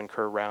them to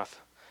incur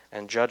wrath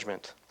and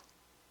judgment.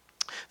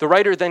 The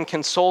writer then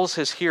consoles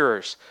his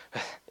hearers.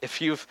 If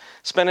you've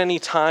spent any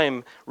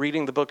time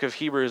reading the book of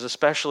Hebrews,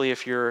 especially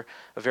if you're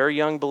a very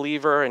young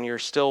believer and you're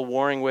still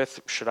warring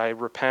with, should I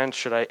repent?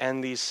 Should I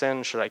end these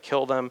sins? Should I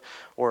kill them?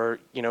 Or,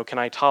 can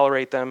I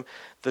tolerate them?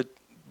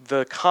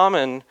 The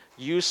common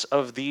use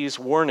of these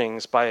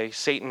warnings by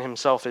Satan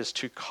himself is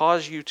to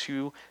cause you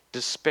to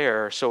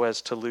despair so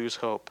as to lose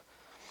hope.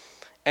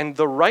 And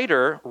the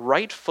writer,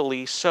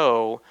 rightfully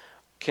so,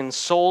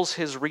 consoles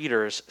his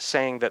readers,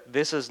 saying that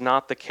this is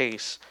not the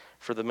case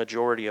for the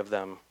majority of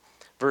them,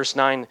 Verse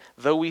 9,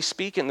 though we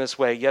speak in this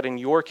way, yet in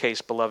your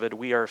case, beloved,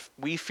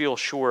 we feel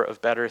sure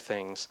of better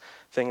things,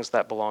 things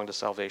that belong to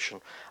salvation.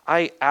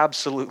 I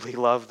absolutely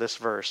love this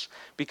verse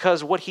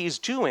because what he's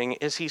doing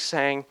is he's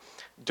saying,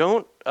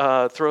 don't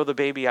throw the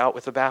baby out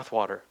with the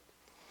bathwater.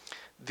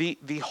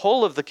 The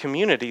whole of the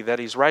community that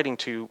he's writing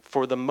to,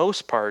 for the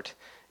most part,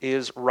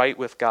 is right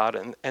with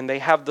God, and they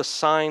have the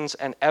signs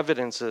and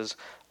evidences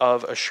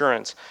of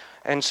assurance.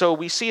 And so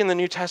we see in the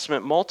New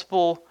Testament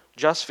multiple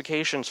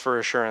justifications for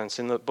assurance.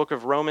 In the book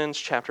of Romans,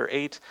 chapter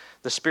 8,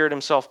 the Spirit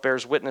himself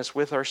bears witness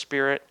with our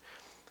spirit.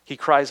 He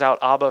cries out,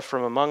 Abba,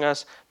 from among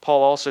us.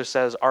 Paul also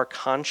says our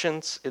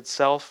conscience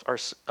itself,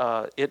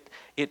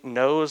 it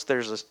knows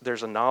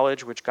there's a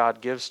knowledge which God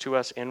gives to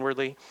us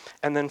inwardly.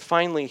 And then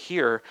finally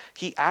here,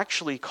 he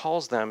actually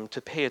calls them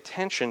to pay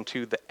attention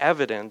to the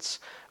evidence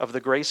of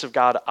the grace of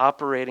God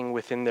operating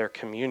within their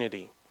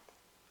community.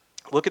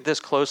 Look at this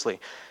closely.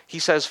 He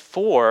says,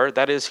 for,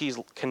 that is, he's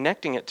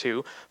connecting it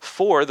to,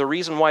 for, the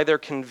reason why they're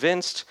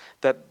convinced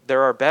that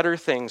there are better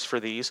things for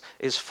these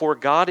is, for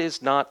God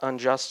is not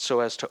unjust so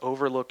as to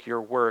overlook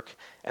your work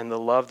and the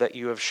love that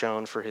you have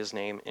shown for his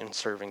name in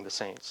serving the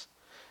saints.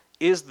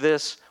 Is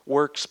this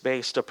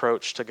works-based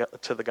approach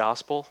to the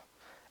gospel?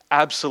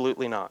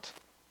 Absolutely not.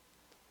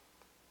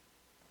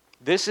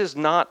 This is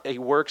not a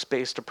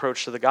works-based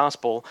approach to the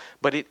gospel,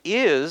 but it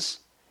is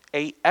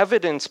a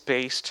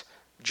evidence-based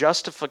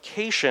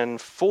justification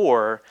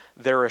for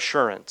their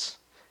assurance.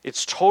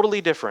 It's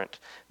totally different.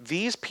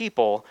 These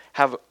people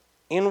have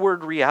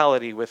inward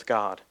reality with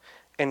God.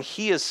 And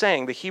he is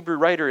saying, the Hebrew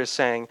writer is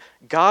saying,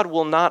 God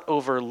will not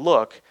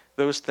overlook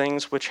those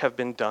things which have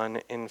been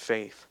done in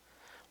faith.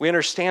 We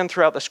understand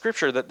throughout the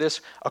scripture that this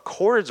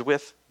accords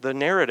with the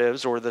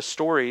narratives or the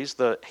stories,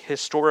 the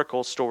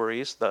historical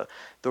stories, the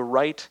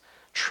right,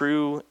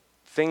 true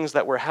things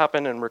that were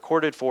happened and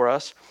recorded for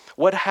us.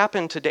 What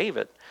happened to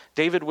David?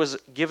 David was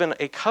given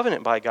a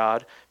covenant by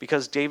God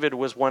because David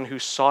was one who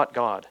sought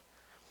God.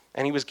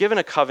 And he was given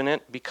a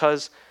covenant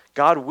because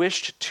God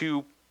wished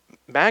to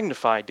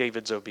magnify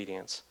David's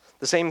obedience.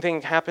 The same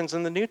thing happens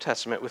in the New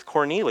Testament with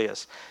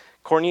Cornelius.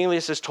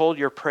 Cornelius is told,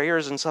 your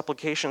prayers and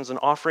supplications and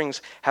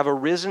offerings have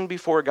arisen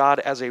before God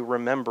as a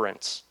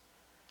remembrance.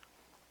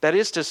 That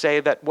is to say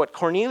that what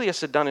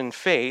Cornelius had done in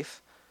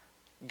faith,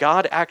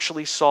 God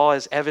actually saw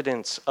as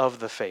evidence of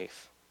the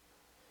faith.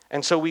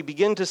 And so we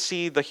begin to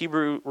see the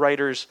Hebrew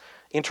writer's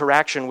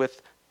interaction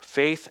with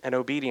faith and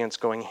obedience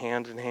going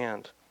hand in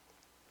hand.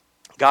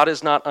 God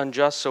is not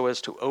unjust so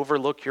as to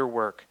overlook your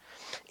work.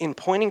 In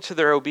pointing to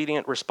their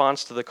obedient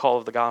response to the call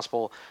of the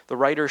gospel, the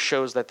writer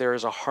shows that there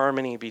is a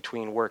harmony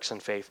between works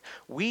and faith.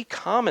 We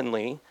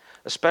commonly,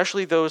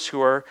 especially those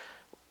who are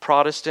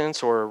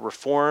Protestants or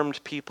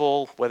Reformed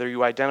people, whether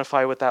you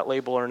identify with that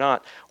label or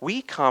not,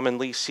 we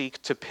commonly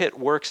seek to pit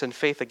works and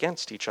faith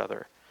against each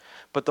other.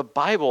 But the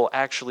Bible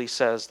actually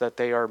says that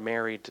they are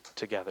married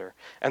together.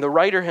 And the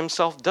writer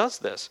himself does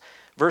this.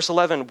 Verse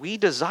 11, we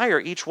desire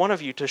each one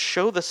of you to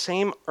show the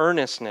same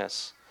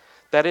earnestness.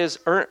 That is,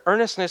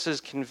 earnestness is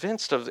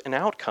convinced of an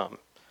outcome,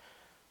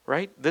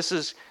 right? This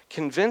is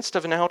convinced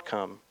of an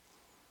outcome.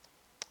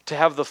 To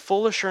have the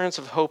full assurance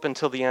of hope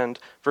until the end.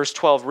 Verse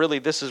 12, really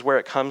this is where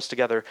it comes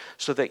together.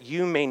 So that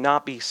you may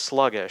not be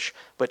sluggish,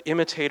 but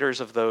imitators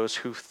of those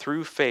who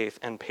through faith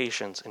and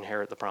patience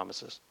inherit the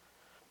promises.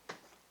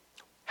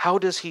 How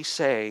does he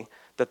say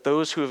that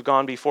those who have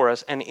gone before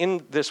us, and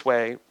in this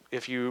way,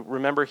 if you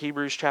remember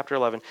Hebrews chapter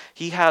 11,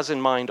 he has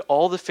in mind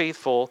all the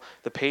faithful,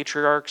 the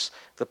patriarchs,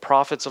 the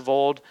prophets of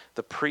old,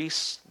 the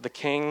priests, the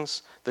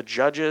kings, the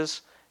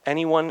judges,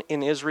 anyone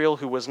in Israel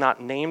who was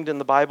not named in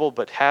the Bible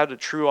but had a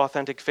true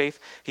authentic faith.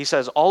 He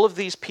says all of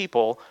these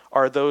people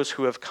are those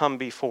who have come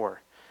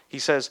before. He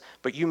says,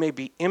 but you may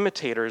be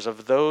imitators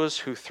of those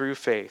who through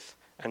faith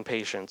and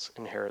patience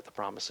inherit the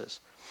promises.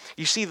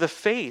 You see, the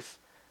faith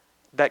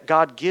that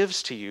God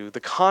gives to you, the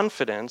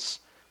confidence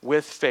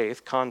with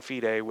faith,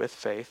 confide with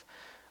faith,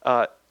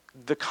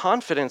 the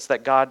confidence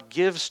that God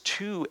gives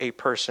to a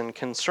person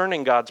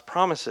concerning God's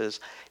promises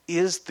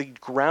is the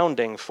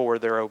grounding for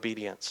their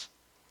obedience.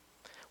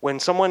 When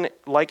someone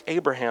like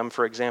Abraham,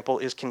 for example,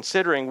 is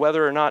considering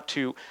whether or not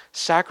to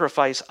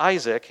sacrifice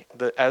Isaac,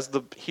 as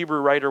the Hebrew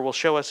writer will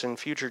show us in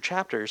future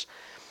chapters,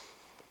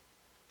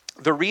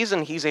 the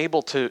reason he's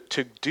able to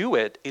do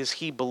it is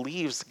he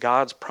believes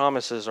God's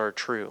promises are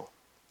true.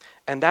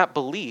 And that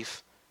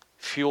belief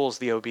fuels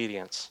the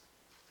obedience.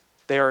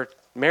 They are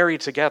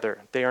married together.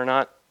 They are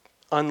not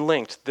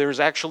unlinked. There's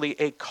actually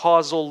a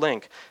causal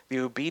link. The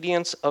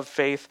obedience of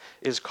faith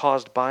is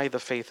caused by the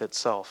faith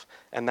itself,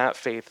 and that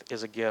faith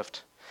is a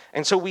gift.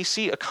 And so we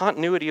see a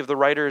continuity of the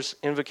writer's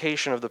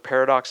invocation of the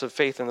paradox of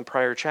faith in the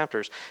prior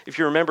chapters. If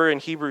you remember in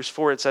Hebrews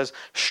 4, it says,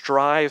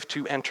 strive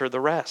to enter the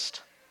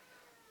rest.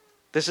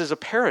 This is a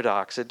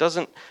paradox. It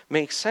doesn't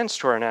make sense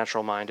to our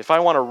natural mind. If I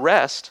want to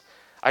rest,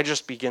 I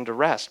just begin to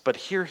rest. But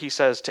here he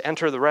says, to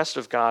enter the rest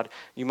of God,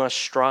 you must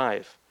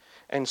strive.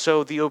 And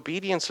so the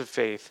obedience of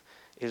faith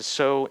is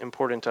so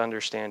important to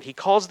understand. He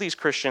calls these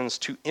Christians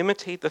to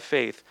imitate the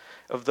faith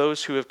of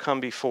those who have come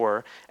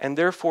before, and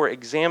therefore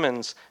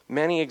examines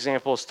many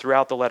examples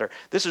throughout the letter.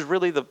 This is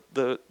really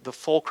the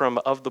fulcrum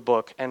of the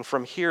book, and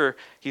from here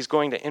he's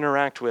going to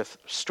interact with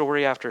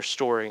story after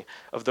story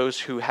of those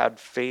who had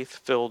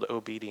faith-filled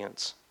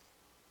obedience.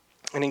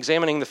 In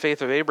examining the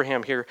faith of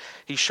Abraham here,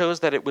 he shows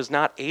that it was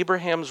not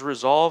Abraham's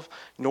resolve,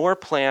 nor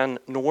plan,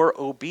 nor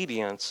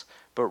obedience,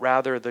 but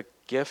rather the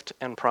gift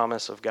and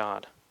promise of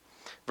God.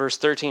 Verse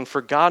 13,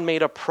 for God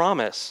made a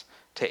promise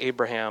to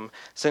Abraham,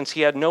 since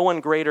he had no one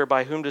greater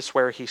by whom to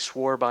swear, he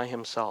swore by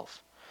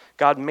himself.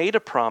 God made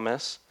a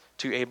promise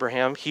to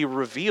Abraham. He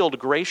revealed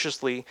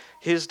graciously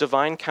his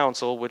divine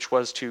counsel, which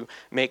was to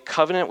make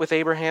covenant with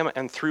Abraham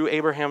and through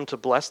Abraham to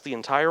bless the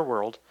entire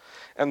world.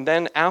 And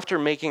then after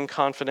making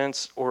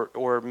confidence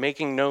or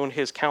making known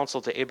his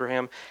counsel to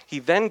Abraham, he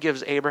then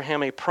gives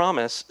Abraham a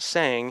promise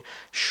saying,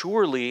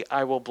 surely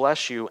I will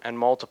bless you and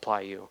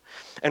multiply you.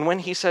 And when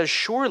he says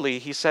surely,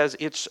 he says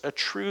it's a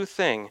true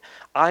thing.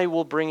 I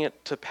will bring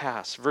it to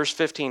pass. Verse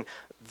 15,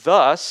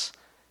 thus,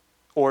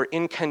 or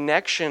in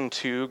connection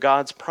to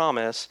God's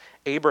promise,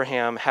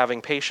 Abraham,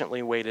 having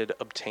patiently waited,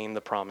 obtained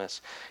the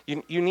promise.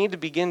 You need to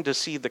begin to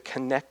see the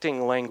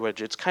connecting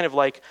language. It's kind of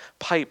like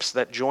pipes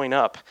that join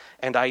up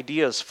and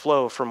ideas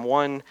flow from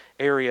one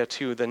area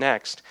to the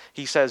next.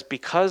 He says,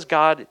 because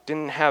God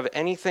didn't have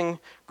anything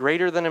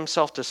greater than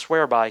himself to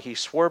swear by, he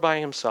swore by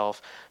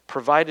himself,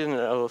 provided an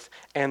oath,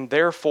 and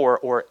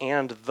therefore,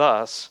 and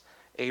thus,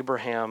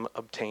 Abraham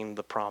obtained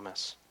the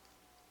promise.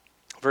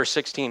 Verse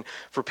 16,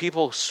 for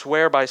people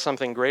swear by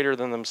something greater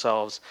than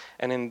themselves,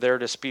 and in their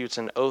disputes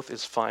an oath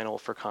is final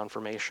for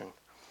confirmation.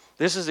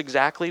 This is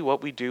exactly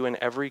what we do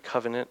in every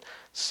covenant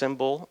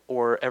symbol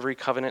or every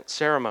covenant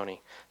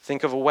ceremony.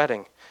 Think of a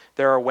wedding.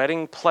 There are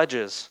wedding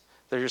pledges.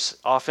 There's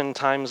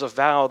oftentimes a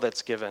vow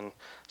that's given.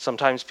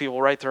 Sometimes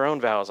people write their own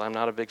vows. I'm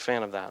not a big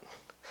fan of that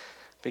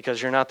because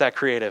you're not that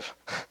creative.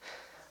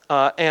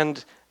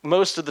 And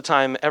most of the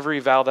time, every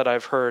vow that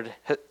I've heard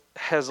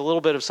has a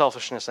little bit of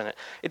selfishness in it.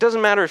 It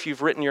doesn't matter if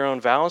you've written your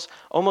own vows.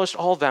 Almost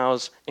all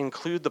vows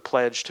include the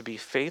pledge to be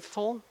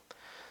faithful,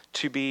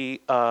 to be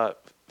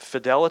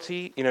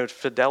fidelity.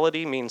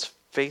 Fidelity means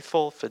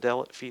faithful,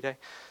 fide.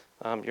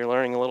 You're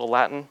learning a little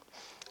Latin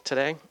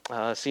today.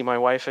 See my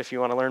wife if you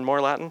want to learn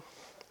more Latin.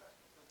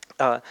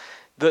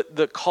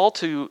 The call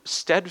to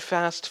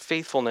steadfast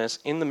faithfulness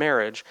in the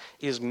marriage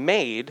is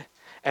made,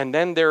 and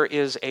then there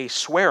is a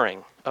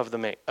swearing of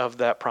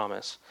that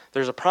promise.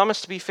 There's a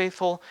promise to be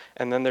faithful,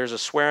 and then there's a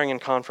swearing and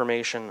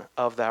confirmation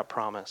of that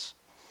promise.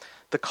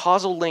 The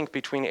causal link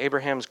between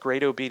Abraham's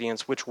great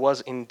obedience, which was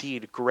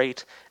indeed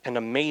great and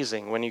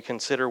amazing when you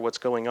consider what's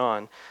going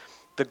on,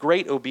 the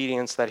great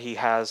obedience that he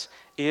has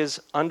is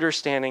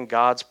understanding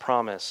God's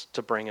promise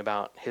to bring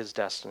about his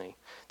destiny.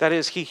 That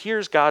is, he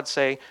hears God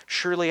say,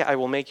 surely I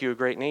will make you a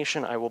great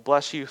nation, I will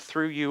bless you,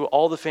 through you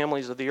all the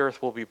families of the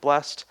earth will be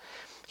blessed.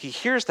 He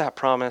hears that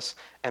promise,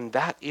 and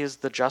that is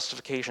the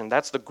justification.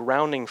 That's the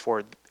grounding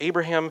for it.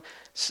 Abraham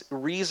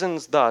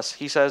reasons thus.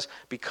 He says,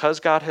 because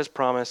God has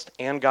promised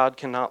and God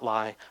cannot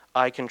lie,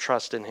 I can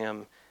trust in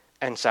him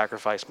and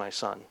sacrifice my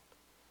son.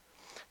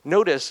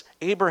 Notice,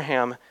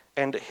 Abraham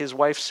and his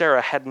wife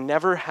Sarah had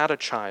never had a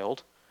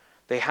child.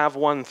 They have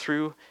one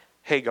through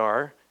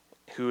Hagar,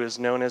 who is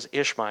known as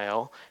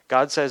Ishmael.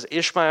 God says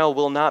Ishmael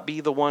will not be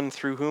the one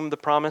through whom the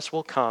promise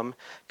will come.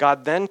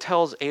 God then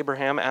tells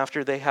Abraham,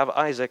 after they have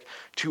Isaac,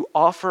 to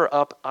offer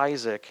up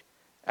Isaac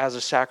as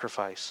a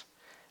sacrifice.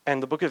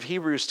 And the book of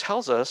Hebrews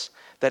tells us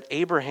that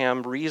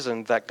Abraham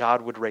reasoned that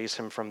God would raise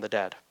him from the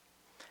dead.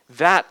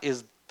 That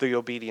is the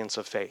obedience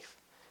of faith.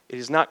 It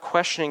is not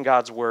questioning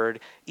God's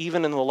word,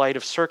 even in the light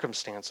of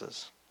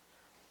circumstances.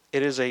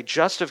 It is a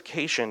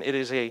justification. It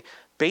is a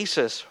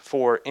basis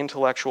for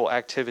intellectual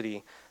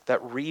activity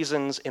that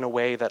reasons in a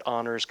way that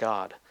honors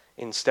God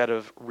instead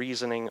of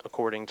reasoning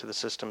according to the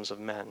systems of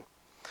men.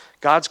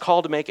 God's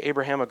call to make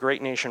Abraham a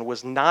great nation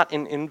was not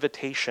an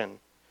invitation,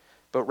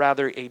 but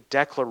rather a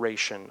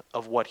declaration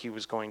of what he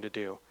was going to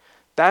do.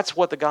 That's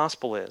what the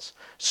gospel is.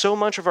 So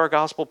much of our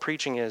gospel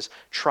preaching is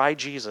try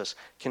Jesus,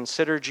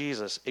 consider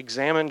Jesus,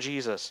 examine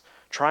Jesus,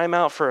 try him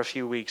out for a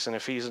few weeks, and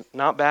if he's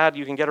not bad,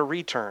 you can get a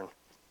return.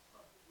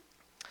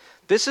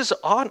 This is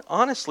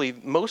honestly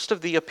most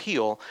of the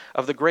appeal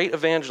of the great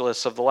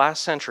evangelists of the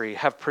last century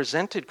have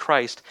presented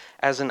Christ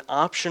as an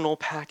optional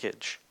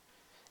package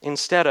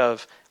instead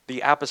of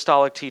the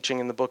apostolic teaching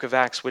in the book of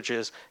Acts, which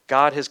is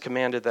God has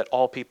commanded that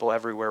all people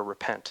everywhere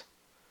repent.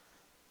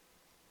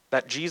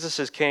 That Jesus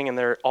is king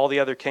and all the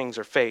other kings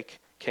are fake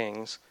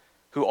kings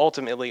who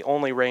ultimately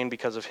only reign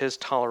because of his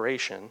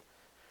toleration,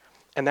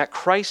 and that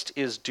Christ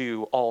is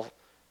due all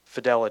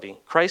fidelity.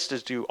 Christ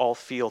is due all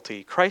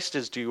fealty. Christ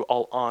is due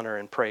all honor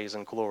and praise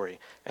and glory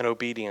and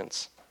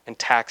obedience and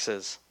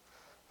taxes.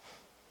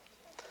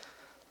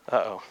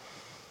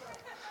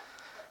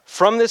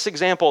 From this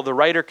example, the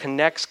writer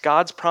connects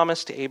God's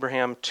promise to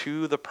Abraham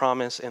to the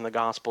promise in the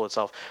gospel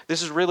itself.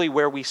 This is really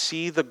where we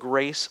see the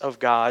grace of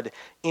God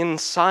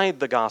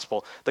inside the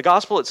gospel. The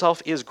gospel itself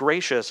is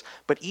gracious,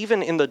 but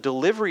even in the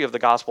delivery of the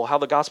gospel, how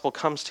the gospel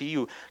comes to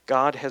you,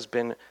 God has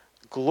been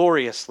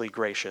gloriously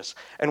gracious.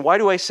 And why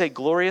do I say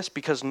glorious?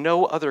 Because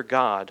no other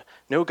God,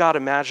 no God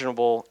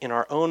imaginable in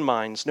our own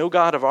minds, no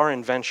God of our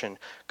invention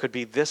could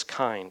be this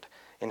kind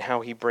in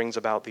how he brings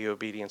about the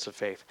obedience of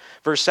faith.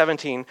 Verse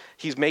 17,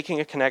 he's making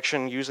a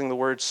connection using the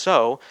word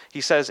so. He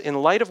says,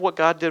 in light of what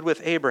God did with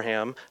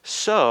Abraham,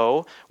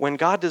 so when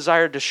God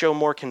desired to show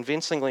more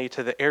convincingly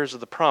to the heirs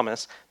of the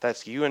promise,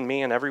 that's you and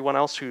me and everyone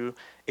else who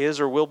is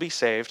or will be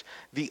saved,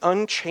 the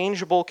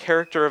unchangeable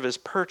character of his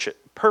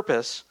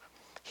purpose,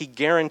 he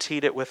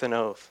guaranteed it with an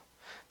oath.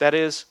 That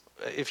is,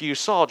 if you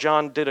saw,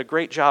 John Gray did a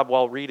great job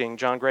while reading.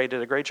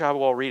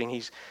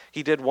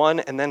 He did 1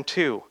 and then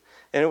 2.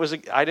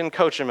 And I didn't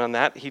coach him on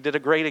that. He did a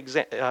great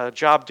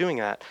job doing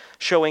that,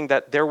 showing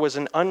that there was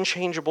an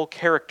unchangeable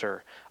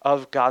character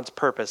of God's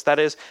purpose. That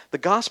is, the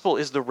gospel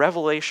is the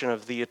revelation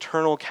of the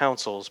eternal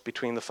counsels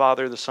between the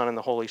Father, the Son, and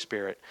the Holy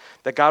Spirit,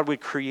 that God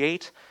would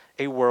create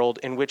a world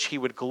in which he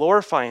would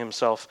glorify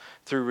himself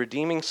through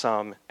redeeming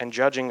some and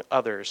judging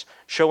others,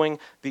 showing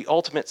the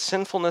ultimate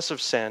sinfulness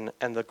of sin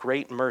and the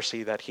great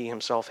mercy that he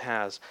himself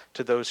has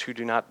to those who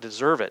do not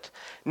deserve it.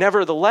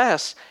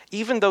 Nevertheless,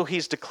 even though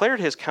he's declared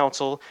his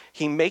counsel,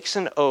 he makes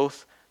an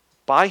oath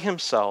by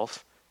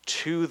himself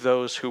to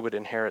those who would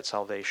inherit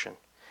salvation.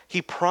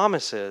 He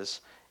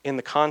promises in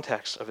the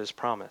context of his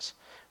promise.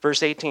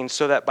 Verse 18,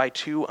 so that by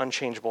 2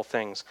 unchangeable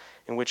things,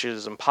 in which it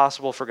is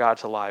impossible for God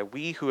to lie,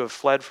 we who have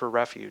fled for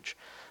refuge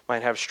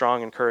might have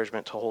strong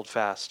encouragement to hold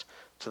fast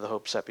to the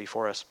hope set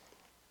before us.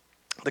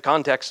 The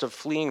context of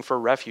fleeing for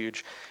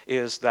refuge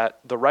is that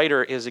the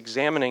writer is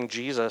examining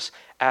Jesus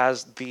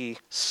as the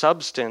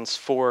substance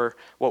for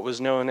what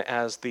was known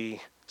as the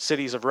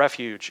cities of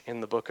refuge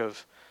in the book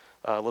of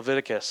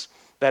Leviticus.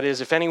 That is,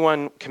 if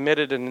anyone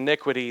committed an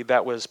iniquity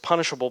that was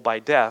punishable by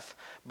death,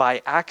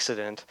 by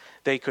accident,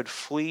 they could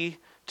flee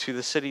to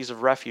the cities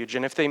of refuge.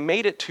 And if they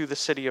made it to the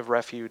city of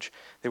refuge,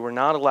 they were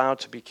not allowed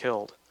to be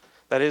killed.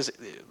 That is,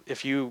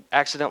 if you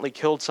accidentally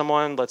killed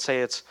someone, let's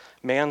say it's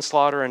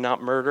manslaughter and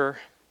not murder,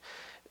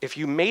 if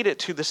you made it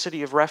to the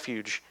city of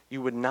refuge,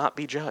 you would not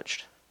be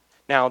judged.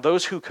 Now,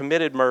 those who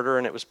committed murder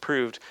and it was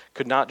proved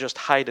could not just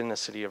hide in the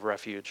city of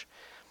refuge.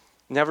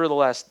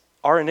 Nevertheless,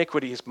 our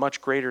iniquity is much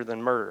greater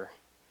than murder.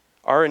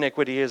 Our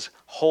iniquity is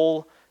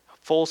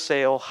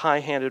full-sail,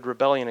 high-handed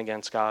rebellion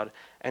against God,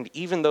 and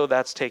even though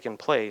that's taken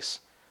place,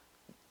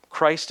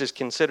 Christ is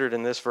considered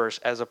in this verse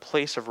as a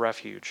place of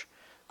refuge,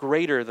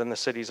 greater than the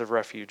cities of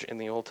refuge in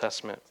the Old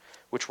Testament,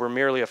 which were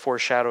merely a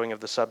foreshadowing of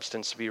the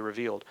substance to be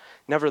revealed.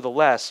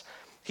 Nevertheless,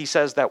 he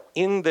says that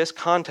in this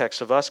context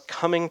of us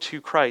coming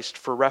to Christ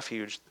for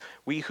refuge,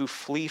 we who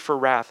flee for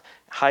wrath,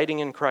 hiding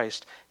in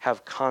Christ,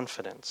 have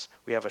confidence.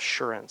 We have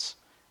assurance,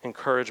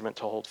 encouragement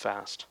to hold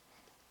fast.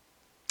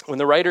 When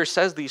the writer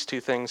says these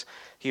 2 things,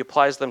 he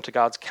applies them to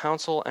God's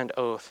counsel and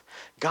oath.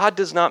 God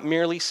does not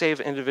merely save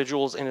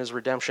individuals in his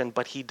redemption,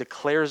 but he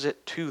declares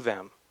it to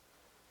them.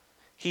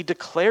 He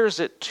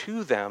declares it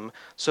to them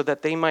so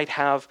that they might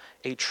have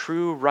a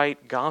true,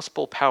 right,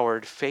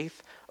 gospel-powered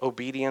faith,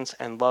 obedience,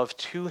 and love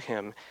to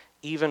him,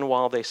 even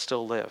while they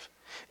still live.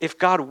 If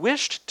God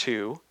wished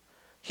to,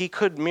 he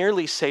could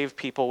merely save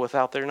people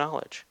without their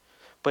knowledge.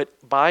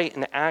 But by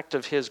an act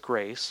of his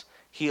grace,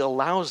 he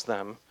allows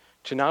them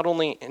to not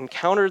only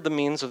encounter the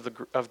means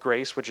of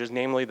grace, which is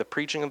namely the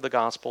preaching of the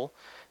gospel,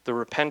 the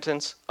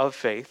repentance of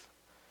faith,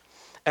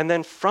 and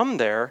then from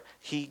there,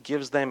 he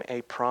gives them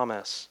a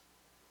promise.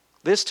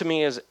 This to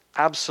me is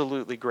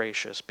absolutely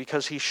gracious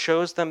because he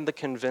shows them the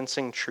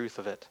convincing truth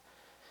of it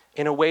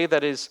in a way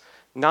that is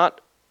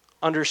not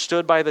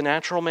understood by the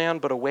natural man,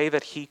 but a way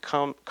that he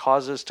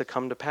causes to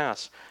come to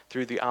pass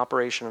through the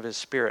operation of his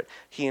Spirit.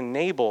 He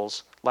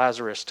enables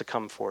Lazarus to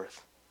come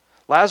forth.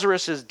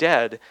 Lazarus is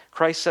dead.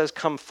 Christ says,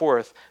 come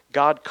forth.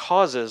 God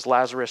causes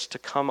Lazarus to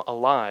come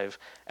alive,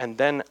 and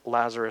then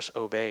Lazarus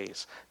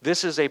obeys.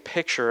 This is a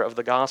picture of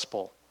the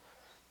gospel,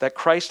 that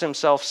Christ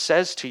himself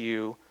says to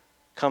you,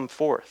 come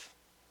forth.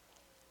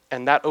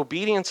 And that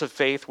obedience of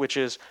faith, which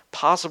is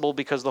possible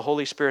because the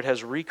Holy Spirit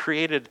has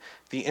recreated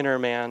the inner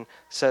man,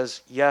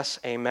 says, yes,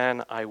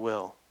 amen, I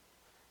will.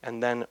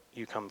 And then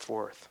you come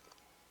forth.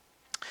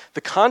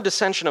 The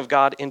condescension of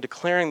God in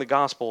declaring the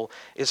gospel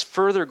is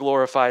further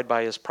glorified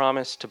by his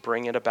promise to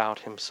bring it about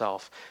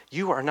himself.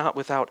 You are not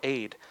without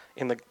aid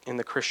in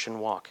the Christian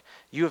walk.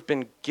 You have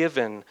been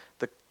given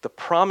the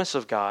promise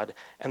of God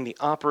and the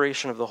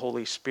operation of the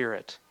Holy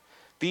Spirit.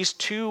 These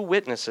 2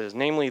 witnesses,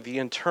 namely the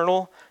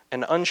internal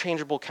and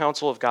unchangeable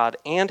counsel of God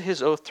and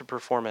his oath to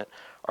perform it,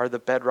 are the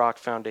bedrock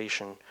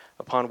foundation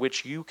upon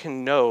which you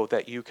can know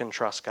that you can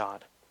trust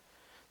God.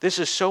 This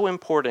is so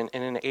important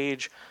in an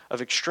age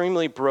of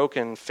extremely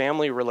broken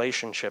family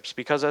relationships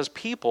because as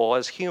people,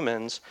 as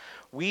humans,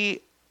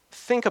 we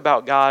think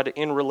about God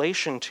in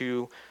relation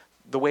to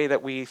the way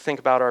that we think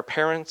about our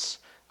parents,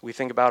 We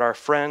think about our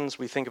friends,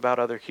 we think about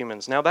other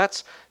humans. Now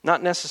that's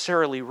not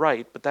necessarily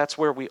right, but that's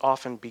where we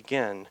often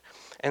begin.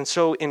 And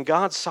so in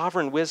God's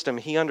sovereign wisdom,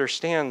 he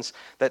understands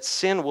that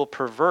sin will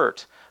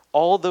pervert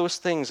all those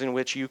things in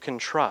which you can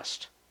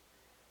trust.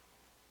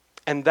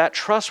 And that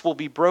trust will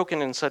be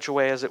broken in such a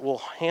way as it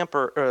will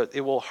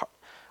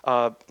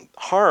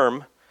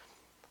harm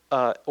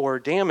or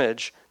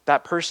damage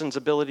that person's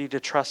ability to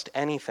trust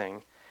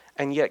anything.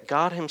 And yet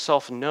God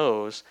himself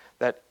knows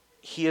that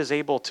he is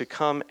able to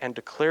come and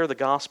declare the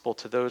gospel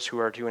to those who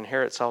are to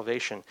inherit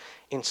salvation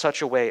in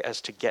such a way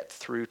as to get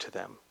through to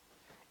them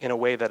in a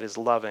way that is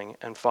loving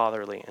and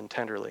fatherly and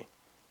tenderly.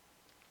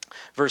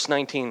 Verse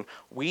 19,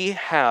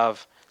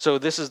 so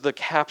this is the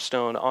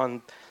capstone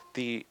on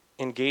the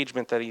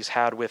engagement that he's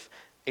had with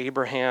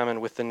Abraham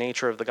and with the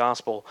nature of the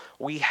gospel.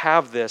 We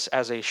have this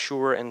as a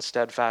sure and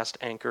steadfast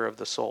anchor of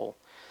the soul.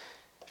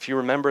 If you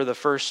remember the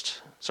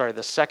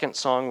second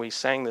song we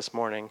sang this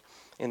morning,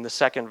 in the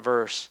second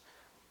verse,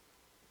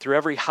 through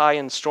every high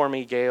and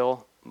stormy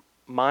gale,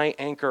 my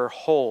anchor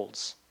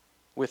holds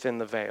within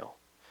the veil.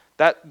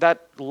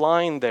 That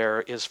line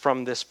there is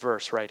from this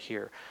verse right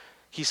here.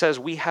 He says,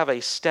 we have a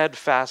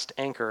steadfast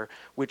anchor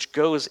which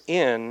goes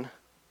in,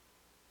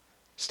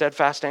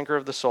 steadfast anchor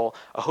of the soul,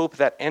 a hope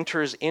that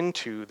enters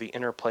into the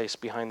inner place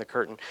behind the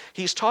curtain.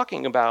 He's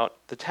talking about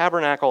the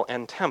tabernacle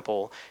and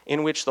temple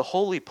in which the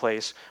holy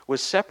place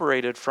was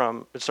separated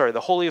from,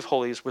 the Holy of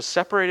Holies was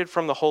separated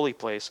from the holy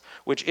place,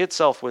 which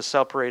itself was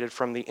separated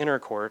from the inner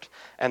court,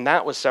 and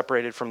that was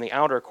separated from the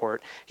outer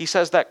court. He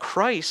says that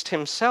Christ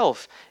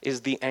himself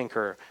is the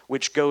anchor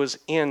which goes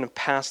in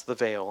past the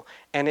veil,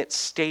 and it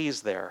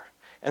stays there.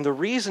 And the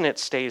reason it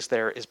stays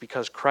there is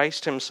because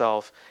Christ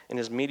himself in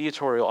his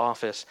mediatorial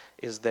office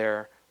is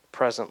there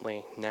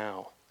presently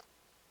now.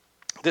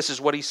 This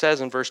is what he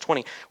says in verse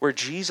 20, where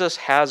Jesus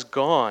has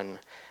gone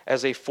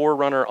as a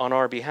forerunner on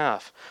our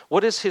behalf.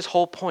 What is his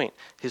whole point?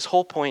 His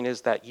whole point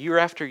is that year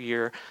after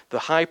year, the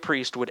high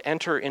priest would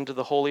enter into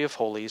the Holy of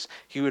Holies,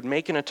 he would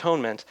make an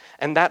atonement,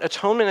 and that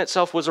atonement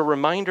itself was a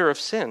reminder of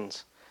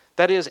sins.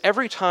 That is,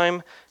 every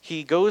time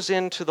he goes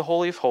into the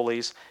Holy of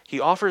Holies, he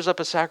offers up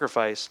a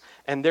sacrifice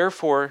and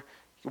therefore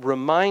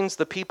reminds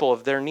the people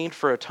of their need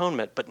for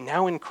atonement. But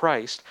now in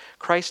Christ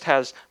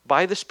has,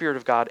 by the Spirit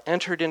of God,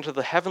 entered into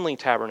the heavenly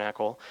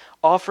tabernacle,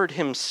 offered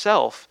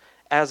himself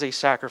as a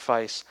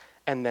sacrifice,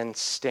 and then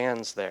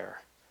stands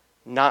there,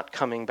 not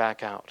coming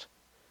back out.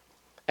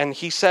 And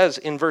he says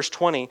in verse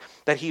 20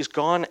 that he's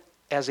gone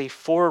as a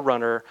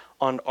forerunner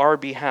on our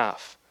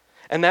behalf.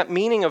 And that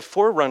meaning of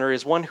forerunner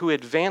is one who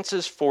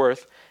advances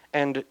forth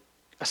and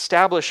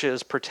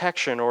establishes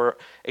protection or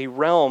a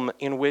realm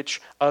in which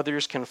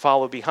others can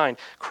follow behind.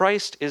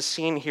 Christ is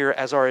seen here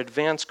as our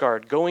advance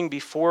guard, going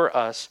before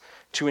us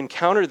to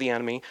encounter the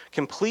enemy,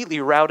 completely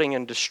routing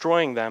and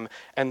destroying them,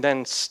 and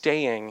then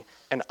staying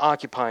and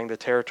occupying the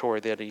territory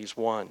that he's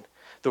won.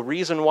 The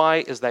reason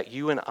why is that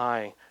you and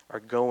I are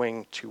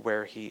going to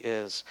where he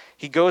is.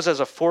 He goes as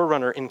a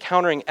forerunner,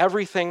 encountering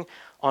everything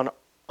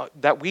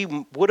that we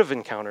would have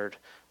encountered,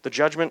 the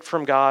judgment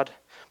from God,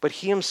 but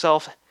he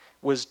himself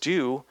was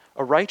due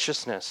a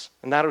righteousness,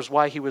 and that is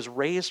why he was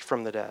raised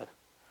from the dead.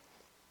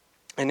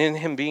 And in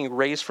him being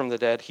raised from the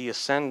dead, he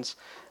ascends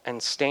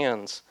and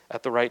stands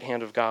at the right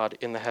hand of God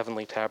in the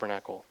heavenly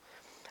tabernacle.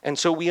 And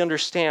so we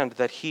understand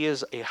that he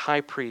is a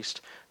high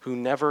priest who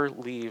never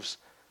leaves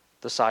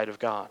the side of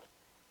God.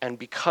 And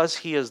because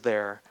he is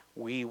there,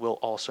 we will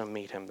also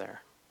meet him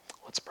there.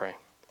 Let's pray.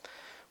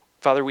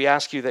 Father, we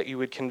ask you that you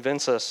would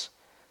convince us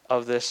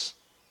of this,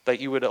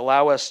 that you would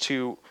allow us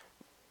to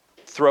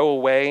throw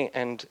away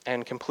and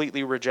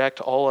completely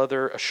reject all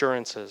other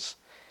assurances,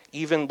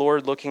 even,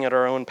 Lord, looking at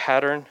our own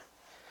pattern,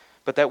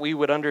 but that we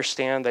would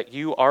understand that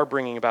you are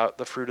bringing about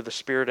the fruit of the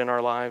Spirit in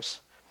our lives.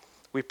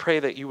 We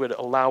pray that you would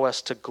allow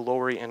us to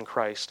glory in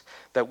Christ,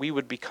 that we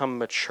would become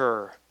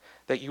mature,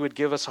 that you would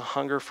give us a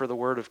hunger for the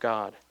Word of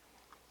God,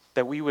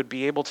 that we would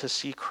be able to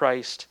see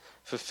Christ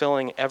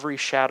fulfilling every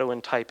shadow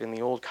and type in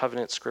the Old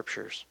Covenant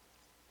Scriptures,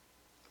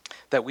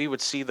 that we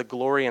would see the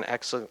glory and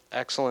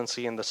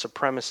excellency and the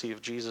supremacy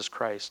of Jesus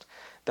Christ,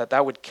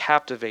 that would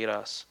captivate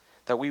us,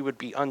 that we would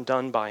be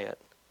undone by it,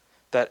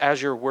 that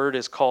as your word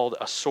is called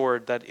a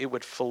sword, that it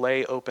would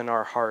fillet open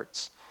our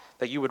hearts,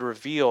 that you would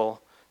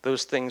reveal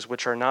those things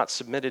which are not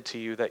submitted to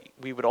you, that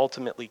we would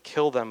ultimately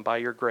kill them by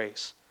your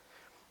grace,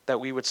 that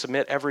we would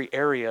submit every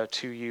area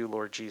to you,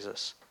 Lord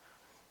Jesus,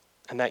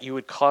 and that you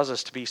would cause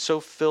us to be so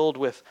filled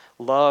with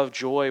love,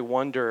 joy,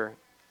 wonder,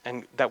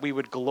 and that we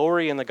would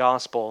glory in the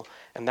gospel,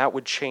 and that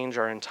would change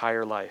our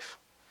entire life.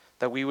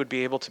 That we would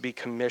be able to be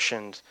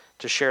commissioned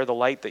to share the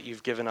light that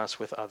you've given us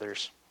with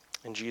others.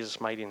 In Jesus'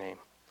 mighty name,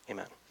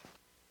 amen.